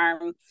Charnews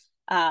Farm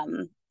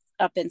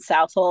up in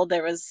Southold.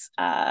 There was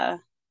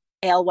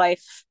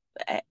Alewife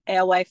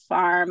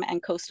Farm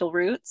and Coastal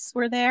Roots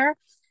were there.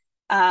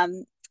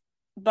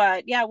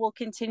 But yeah, we'll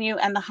continue.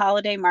 And the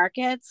holiday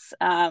markets,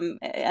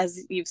 as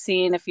you've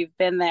seen, if you've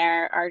been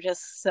there, are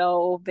just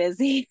so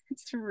busy.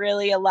 It's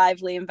really a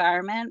lively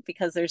environment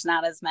because there's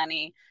not as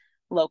many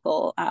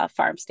local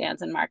farm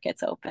stands and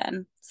markets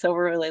open. So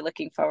we're really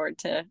looking forward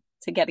to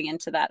getting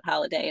into that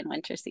holiday and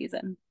winter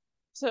season.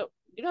 So,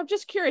 I'm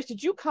just curious,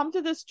 did you come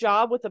to this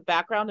job with a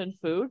background in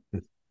food?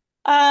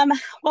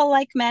 Well,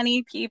 like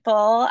many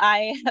people,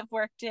 I have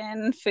worked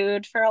in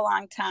food for a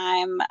long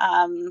time,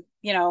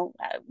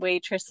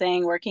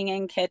 waitressing, working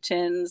in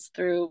kitchens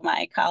through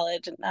my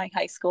college and my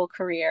high school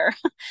career.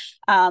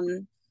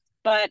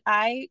 But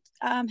I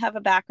have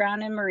a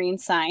background in marine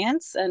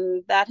science,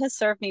 and that has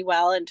served me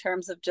well in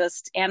terms of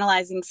just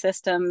analyzing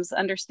systems,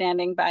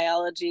 understanding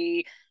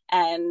biology,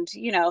 and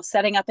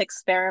setting up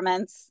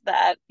experiments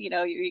that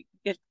you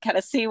kind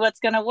of see what's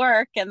going to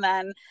work and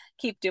then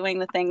keep doing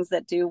the things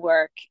that do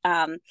work.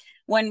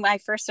 When I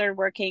first started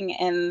working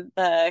in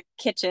the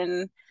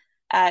kitchen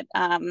at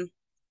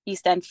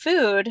East End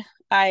Food,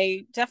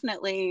 I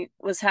definitely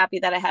was happy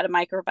that I had a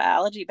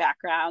microbiology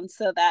background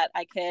so that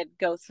I could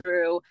go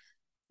through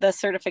the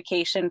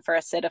certification for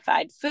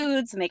acidified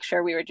foods, make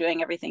sure we were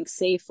doing everything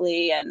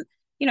safely, and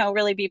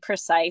really be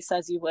precise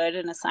as you would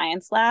in a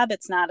science lab.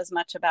 It's not as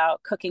much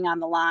about cooking on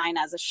the line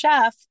as a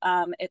chef.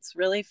 It's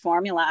really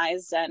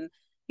formalized and,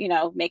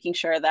 making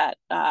sure that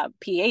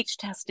pH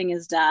testing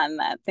is done,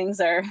 that things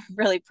are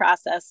really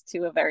processed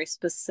to a very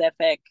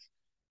specific,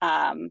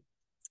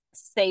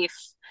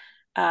 safe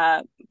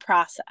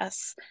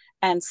process.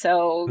 And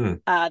so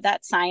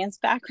that science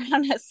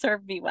background has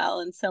served me well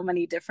in so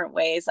many different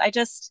ways.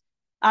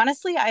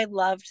 Honestly, I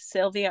loved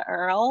Sylvia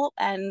Earle,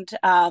 and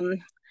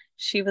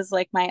she was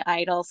like my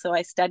idol. So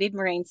I studied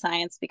marine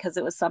science because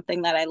it was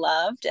something that I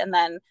loved, and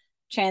then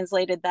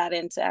translated that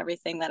into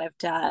everything that I've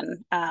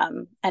done,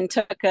 and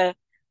took a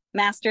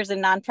master's in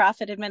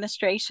nonprofit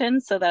administration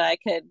so that I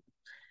could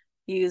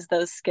use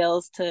those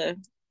skills to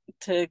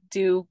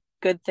do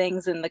good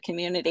things in the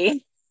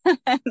community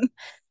and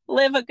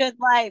live a good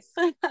life.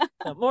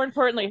 More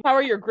importantly, how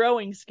are your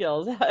growing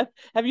skills?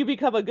 Have you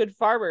become a good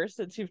farmer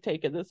since you've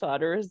taken this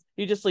on, or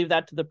you just leave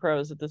that to the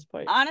pros at this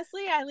point?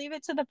 Honestly, I leave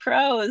it to the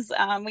pros.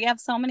 We have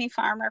so many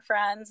farmer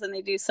friends and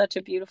they do such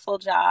a beautiful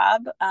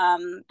job.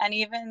 And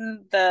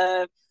even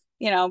the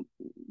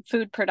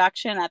food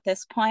production at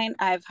this point,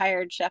 I've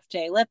hired Chef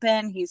Jay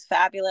Lippin. He's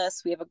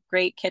fabulous. We have a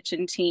great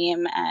kitchen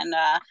team, and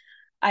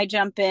I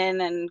jump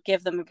in and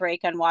give them a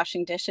break on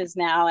washing dishes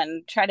now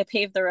and try to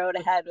pave the road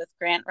ahead with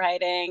grant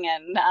writing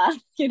and,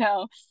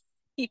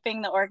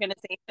 keeping the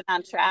organization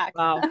on track.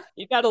 Wow.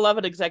 You got to love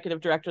an executive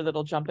director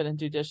that'll jump in and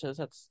do dishes.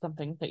 That's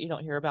something that you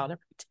don't hear about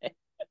every day.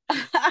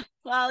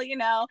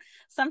 Well,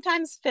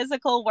 sometimes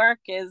physical work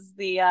is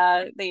the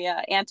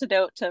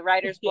antidote to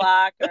writer's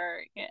block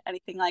or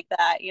anything like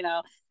that,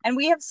 and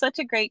we have such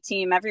a great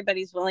team.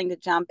 Everybody's willing to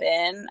jump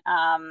in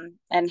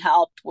and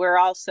help. We're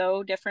all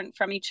so different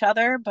from each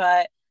other,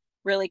 but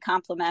really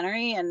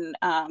complementary. And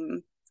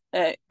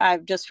I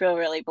just feel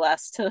really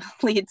blessed to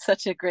lead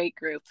such a great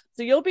group.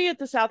 So you'll be at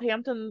the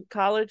Southampton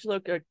College,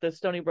 look at the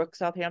Stony Brook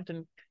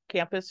Southampton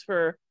campus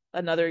for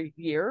another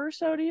year or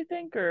so, do you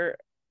think? Or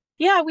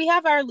yeah, we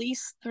have our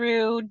lease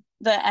through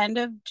the end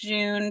of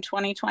June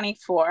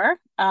 2024.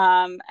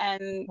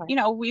 And,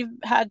 we've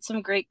had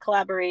some great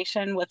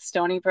collaboration with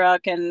Stony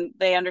Brook, and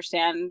they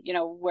understand,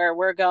 where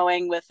we're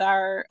going with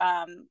our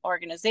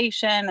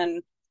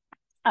organization.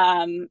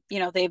 And,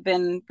 they've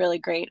been really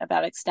great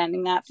about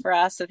extending that for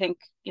us. I think,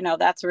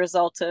 that's a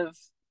result of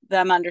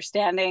them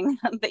understanding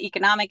the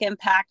economic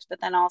impact, but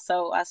then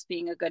also us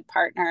being a good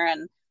partner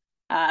and,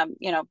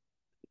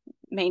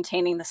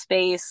 maintaining the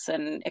space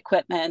and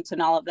equipment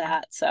and all of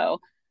that. So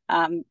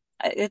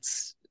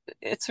it's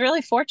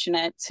really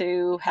fortunate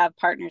to have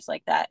partners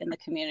like that in the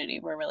community.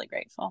 We're really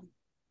grateful.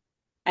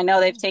 I know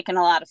they've taken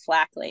a lot of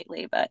flack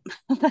lately, but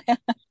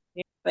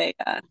they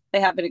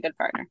have been a good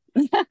partner.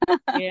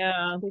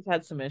 yeah, we've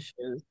had some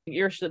issues.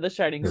 You're the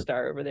shining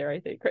star over there,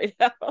 I think, right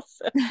now.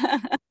 So.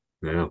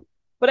 Yeah.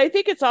 But I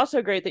think it's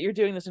also great that you're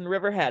doing this in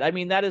Riverhead. I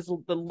mean, that is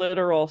the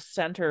literal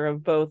center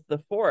of both the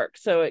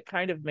forks, so it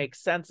kind of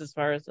makes sense as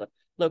far as the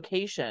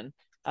location.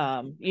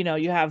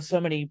 You have so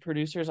many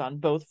producers on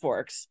both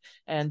forks,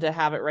 and to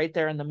have it right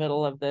there in the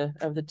middle of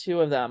the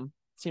two of them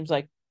seems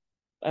like,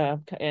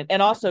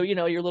 and also, you're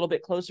a little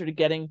bit closer to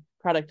getting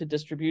product to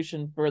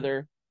distribution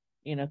further,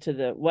 to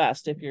the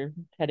west if you're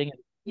heading in.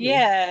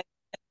 Yeah,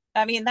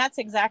 I mean, that's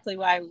exactly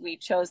why we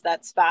chose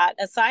that spot.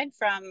 Aside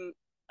from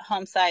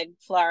Homeside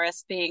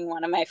Florist being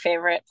one of my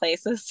favorite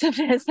places to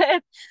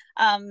visit,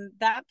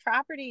 that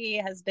property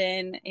has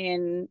been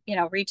in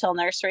retail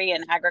nursery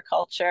and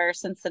agriculture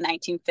since the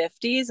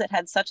 1950s. It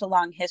had such a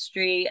long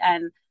history,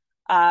 and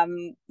I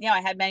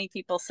had many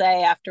people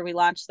say after we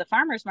launched the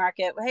farmers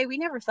market, hey, we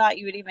never thought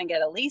you would even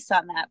get a lease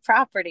on that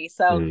property.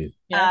 So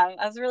I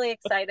was really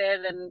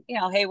excited, and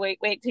hey,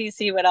 wait till you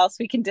see what else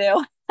we can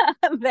do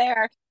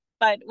there.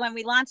 But when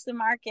we launched the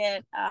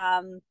market,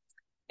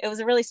 it was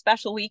a really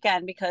special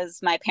weekend because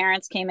my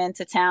parents came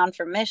into town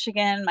from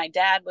Michigan. My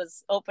dad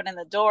was opening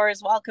the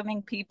doors,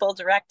 welcoming people,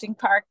 directing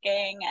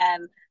parking,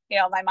 and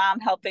my mom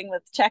helping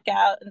with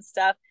checkout and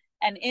stuff.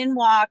 And in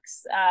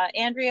walks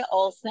Andrea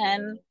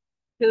Olson,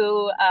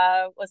 who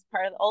was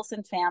part of the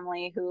Olson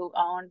family, who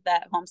owned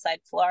that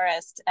Homeside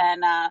Florist,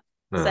 and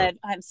said,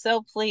 "I'm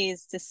so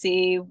pleased to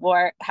see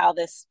how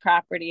this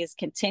property is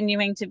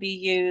continuing to be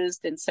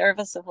used in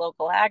service of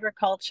local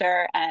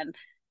agriculture." And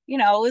it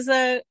was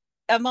a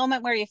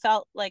moment where you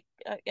felt like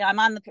I'm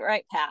on the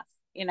right path,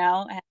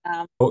 And,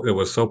 it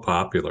was so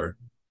popular.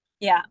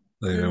 Yeah.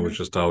 It was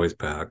just always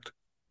packed.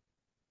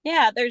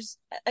 Yeah, there's,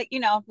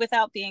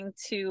 without being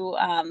too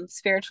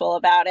spiritual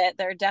about it,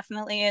 there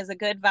definitely is a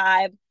good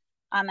vibe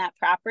on that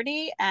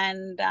property.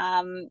 And,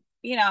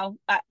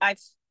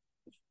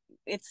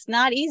 it's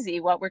not easy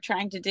what we're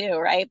trying to do,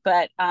 right?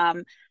 But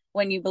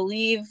when you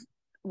believe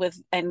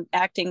with and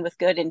acting with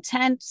good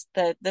intent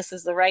that this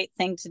is the right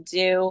thing to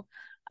do,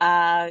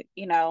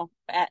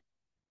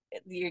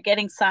 you're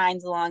getting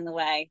signs along the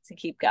way to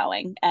keep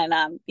going. And,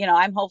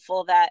 I'm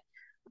hopeful that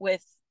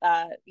with,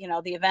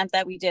 the event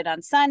that we did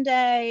on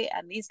Sunday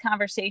and these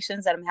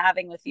conversations that I'm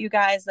having with you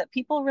guys, that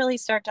people really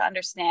start to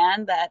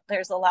understand that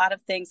there's a lot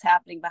of things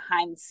happening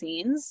behind the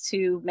scenes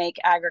to make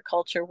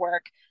agriculture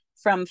work,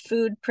 from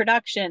food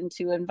production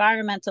to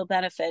environmental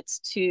benefits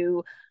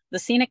to the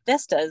scenic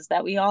vistas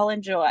that we all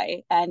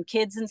enjoy, and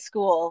kids in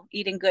school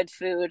eating good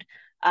food.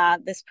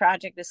 This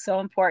project is so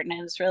important,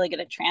 and it's really going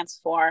to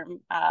transform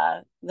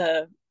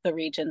the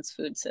region's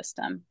food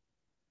system.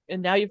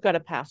 And now you've got a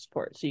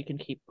passport, so you can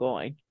keep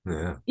going.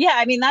 Yeah,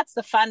 I mean, that's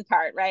the fun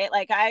part, right?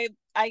 Like I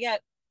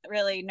get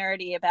really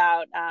nerdy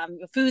about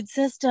food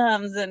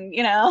systems and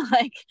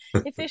like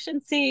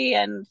efficiency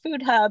and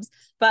food hubs,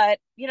 but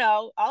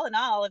all in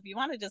all, if you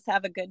want to just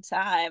have a good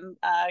time,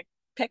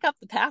 pick up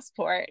the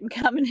passport and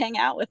come and hang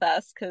out with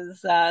us,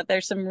 because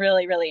there's some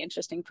really, really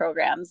interesting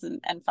programs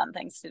and fun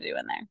things to do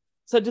in there.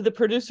 So do the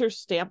producers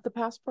stamp the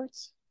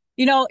passports?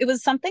 It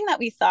was something that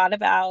we thought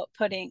about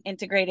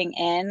integrating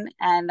in,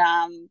 and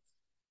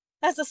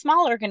as a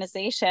small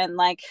organization,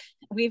 like,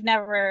 we've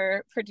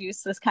never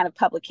produced this kind of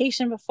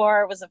publication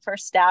before. It was the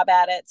first stab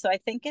at it. So I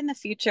think in the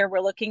future,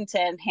 we're looking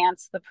to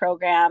enhance the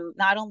program,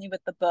 not only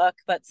with the book,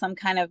 but some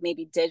kind of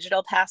maybe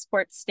digital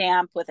passport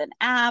stamp with an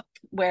app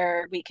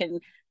where we can,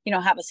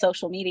 have a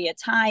social media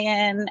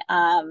tie-in,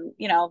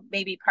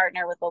 maybe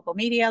partner with local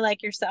media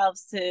like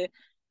yourselves to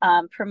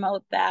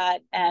promote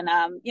that. And,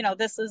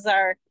 this is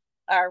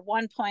our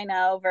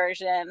 1.0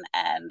 version,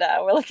 and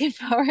we're looking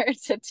forward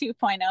to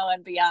 2.0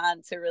 and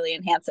beyond to really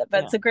enhance it.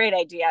 But It's a great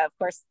idea. Of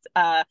course,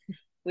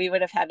 we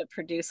would have had to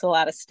produce a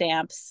lot of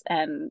stamps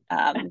and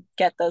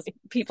get those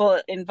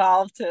people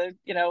involved to,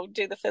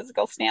 do the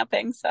physical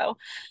stamping. So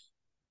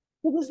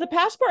does the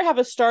passport have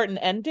a start and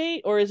end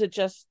date, or is it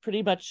just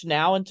pretty much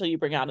now until you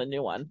bring out a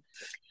new one?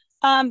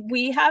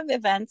 We have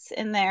events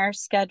in there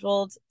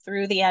scheduled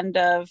through the end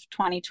of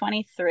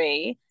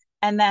 2023.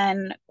 And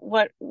then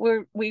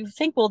we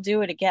think we'll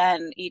do it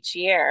again each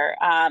year,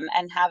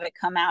 and have it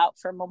come out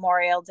for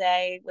Memorial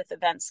Day with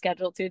events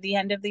scheduled through the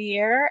end of the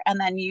year, and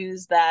then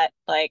use that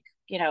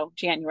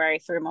January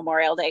through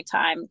Memorial Day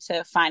time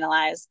to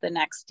finalize the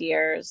next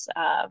year's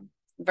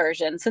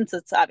version, since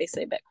it's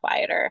obviously a bit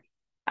quieter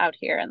out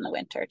here in the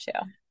winter too.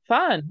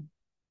 Fun.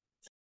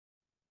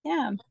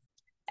 Yeah.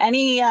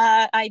 Any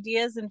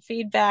ideas and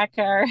feedback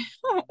are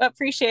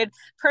appreciated.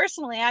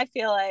 Personally, I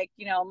feel like,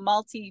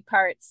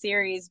 multi-part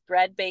series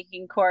bread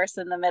baking course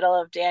in the middle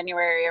of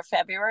January or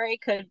February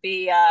could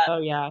be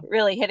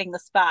really hitting the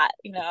spot,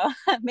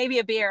 maybe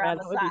a beer on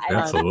the side.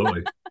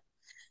 Absolutely.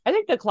 I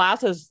think the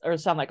classes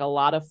sound like a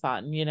lot of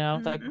fun, like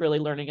Mm-hmm. really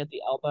learning at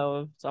the elbow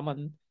of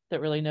someone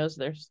that really knows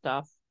their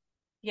stuff.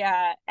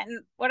 Yeah. And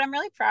what I'm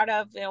really proud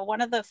of,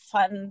 one of the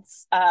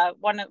funds,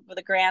 one of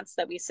the grants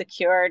that we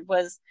secured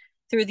was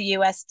through the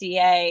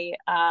USDA.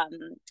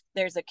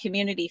 There's a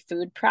community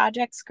food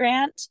projects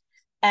grant,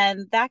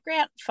 and that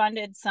grant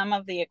funded some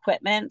of the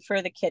equipment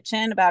for the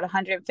kitchen, about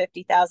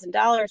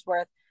 $150,000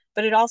 worth,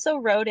 but it also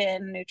wrote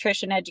in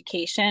nutrition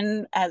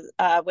education as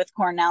with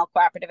Cornell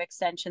Cooperative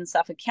Extension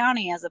Suffolk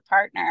County as a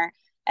partner.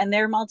 And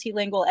their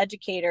multilingual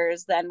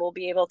educators then will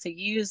be able to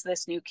use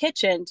this new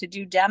kitchen to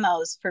do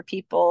demos for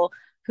people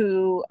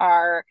who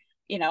are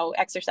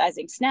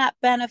exercising SNAP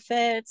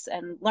benefits,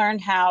 and learn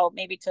how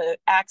maybe to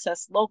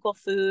access local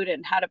food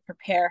and how to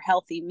prepare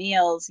healthy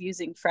meals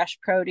using fresh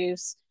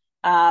produce.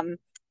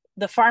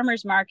 The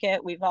farmers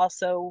market, we've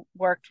also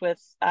worked with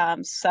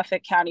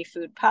Suffolk County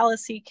Food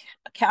Policy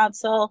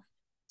Council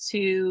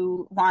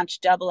to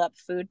launch Double Up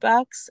Food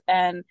Bucks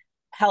and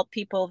help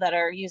people that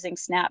are using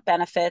SNAP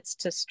benefits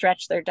to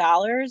stretch their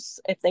dollars.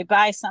 If they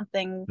buy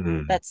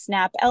something that's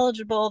SNAP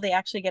eligible, they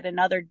actually get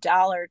another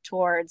dollar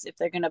towards if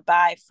they're going to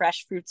buy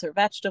fresh fruits or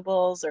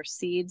vegetables or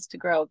seeds to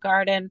grow a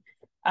garden.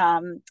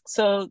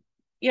 So,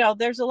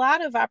 there's a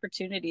lot of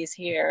opportunities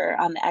here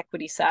on the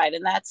equity side,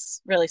 and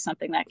that's really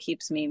something that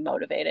keeps me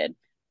motivated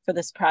for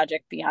this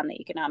project beyond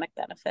the economic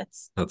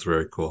benefits. That's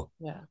very cool.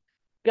 Yeah.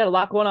 You got a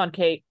lot going on,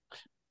 Kate.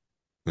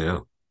 Yeah.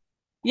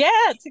 Yeah,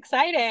 it's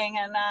exciting.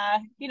 And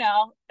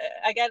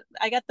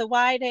I get the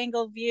wide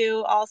angle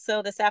view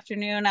also this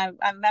afternoon. I'm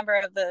a member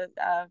of the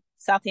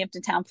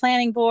Southampton Town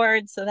Planning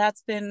Board, so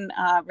that's been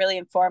really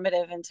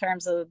informative in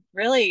terms of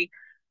really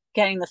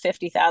getting the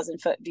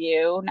 50,000-foot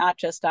view, not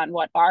just on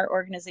what our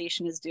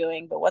organization is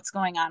doing, but what's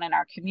going on in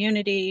our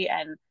community.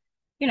 And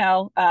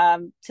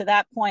to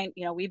that point,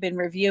 we've been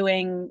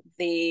reviewing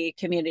the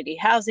community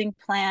housing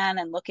plan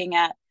and looking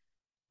at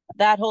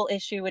that whole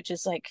issue, which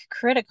is like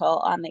critical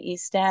on the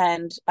East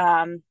End.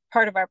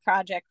 Part of our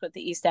project with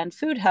the East End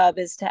Food Hub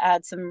is to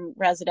add some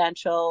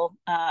residential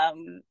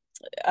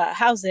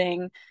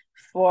housing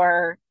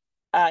for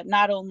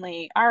not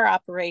only our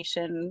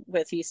operation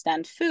with East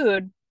End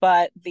Food,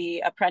 but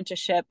the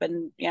apprenticeship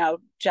and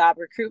job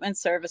recruitment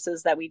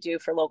services that we do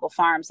for local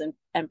farms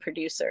and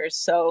producers.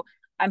 So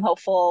I'm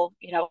hopeful,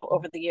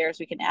 over the years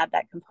we can add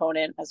that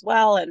component as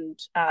well, and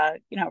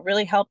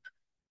really help.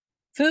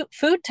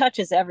 Food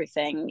touches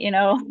everything,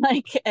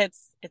 like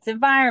it's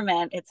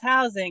environment, it's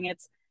housing,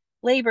 it's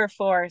labor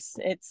force,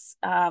 it's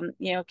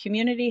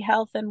community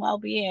health and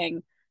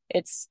well-being,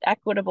 it's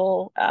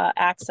equitable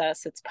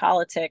access, it's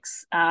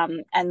politics.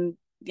 And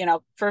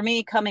for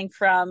me, coming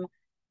from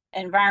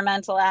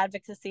environmental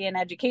advocacy and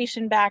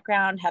education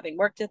background, having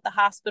worked at the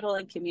hospital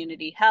in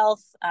community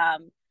health,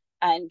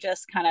 and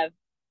just kind of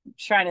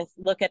trying to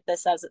look at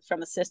this as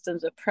from a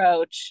systems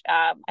approach,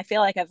 I feel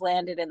like I've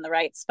landed in the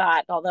right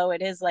spot, although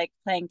it is like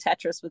playing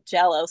Tetris with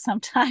Jello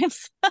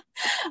sometimes.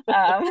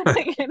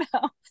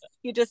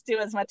 You just do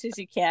as much as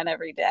you can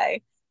every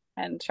day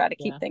and try to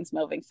keep things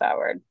moving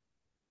forward.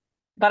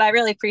 But I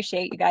really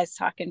appreciate you guys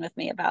talking with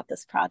me about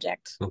this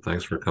project. Well,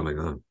 thanks for coming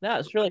on. No,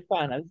 it's really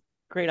fun. A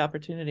great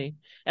opportunity.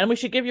 And we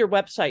should give your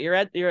website.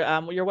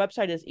 Your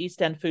website is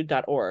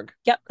eastendfood.org.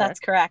 Yep, correct? That's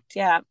correct.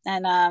 Yeah.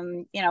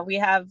 And we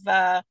have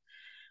a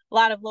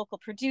lot of local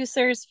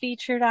producers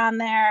featured on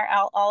there.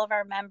 All of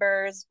our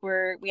members,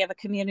 we have a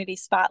community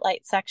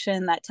spotlight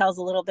section that tells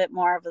a little bit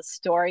more of a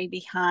story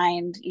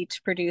behind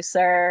each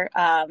producer.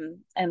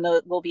 And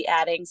we'll be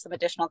adding some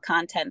additional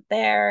content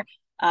there.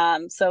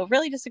 So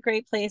really just a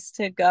great place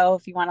to go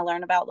if you want to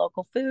learn about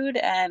local food.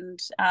 And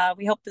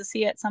we hope to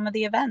see you at some of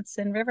the events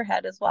in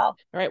Riverhead as well.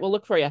 All right. We'll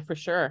look for you for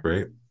sure.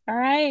 Great. All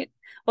right.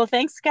 Well,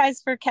 thanks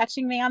guys for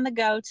catching me on the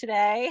go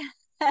today.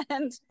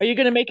 And are you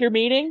going to make your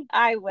meeting?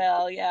 I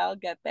will. Yeah, I'll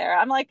get there.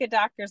 I'm like a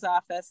doctor's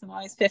office. I'm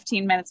always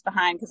 15 minutes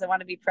behind because I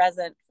want to be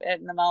present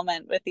in the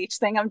moment with each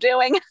thing I'm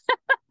doing.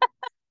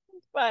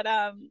 But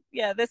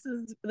yeah, this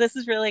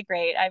is really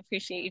great. I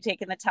appreciate you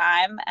taking the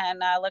time,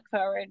 and I look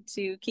forward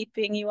to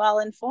keeping you all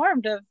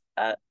informed of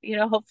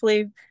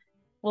hopefully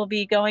we'll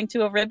be going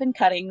to a ribbon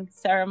cutting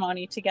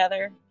ceremony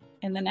together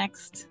in the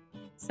next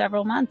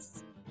several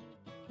months.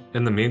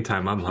 In the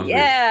meantime, I'm hungry.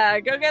 Yeah,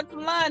 go get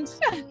some lunch.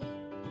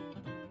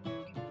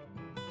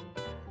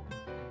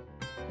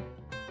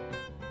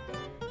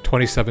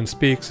 27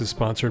 Speaks is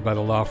sponsored by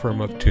the law firm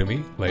of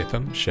Toomey,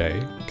 Latham,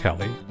 Shea,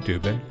 Kelly,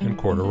 Dubin, and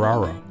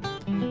Corderaro.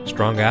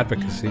 Strong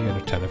advocacy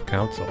and attentive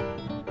counsel.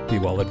 Be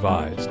well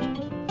advised.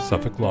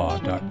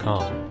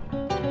 SuffolkLaw.com.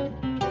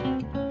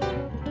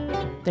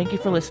 Thank you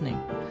for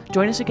listening.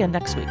 Join us again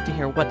next week to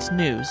hear what's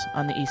news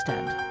on the East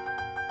End.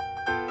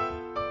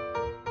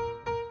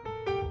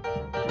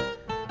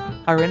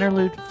 Our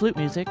interlude flute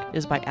music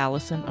is by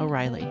Allison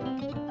O'Reilly.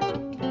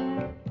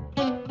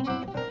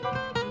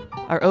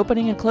 Our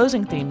opening and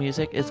closing theme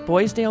music is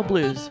Boysdale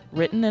Blues,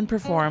 written and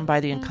performed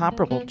by the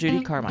incomparable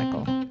Judy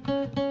Carmichael.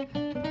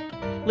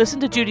 Listen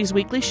to Judy's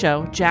weekly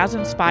show, Jazz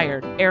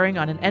Inspired, airing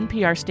on an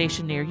NPR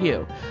station near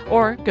you,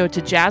 or go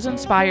to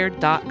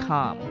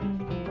jazzinspired.com.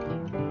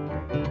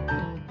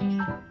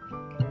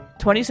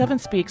 27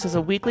 Speaks is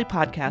a weekly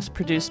podcast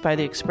produced by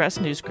the Express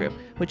News Group,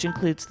 which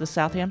includes the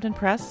Southampton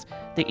Press,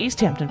 the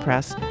East Hampton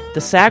Press,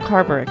 the Sag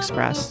Harbor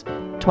Express,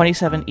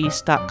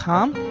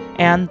 27east.com,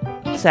 and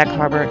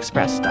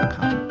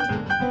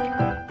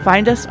sagharborexpress.com.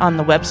 Find us on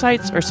the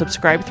websites or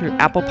subscribe through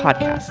Apple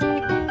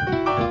Podcasts.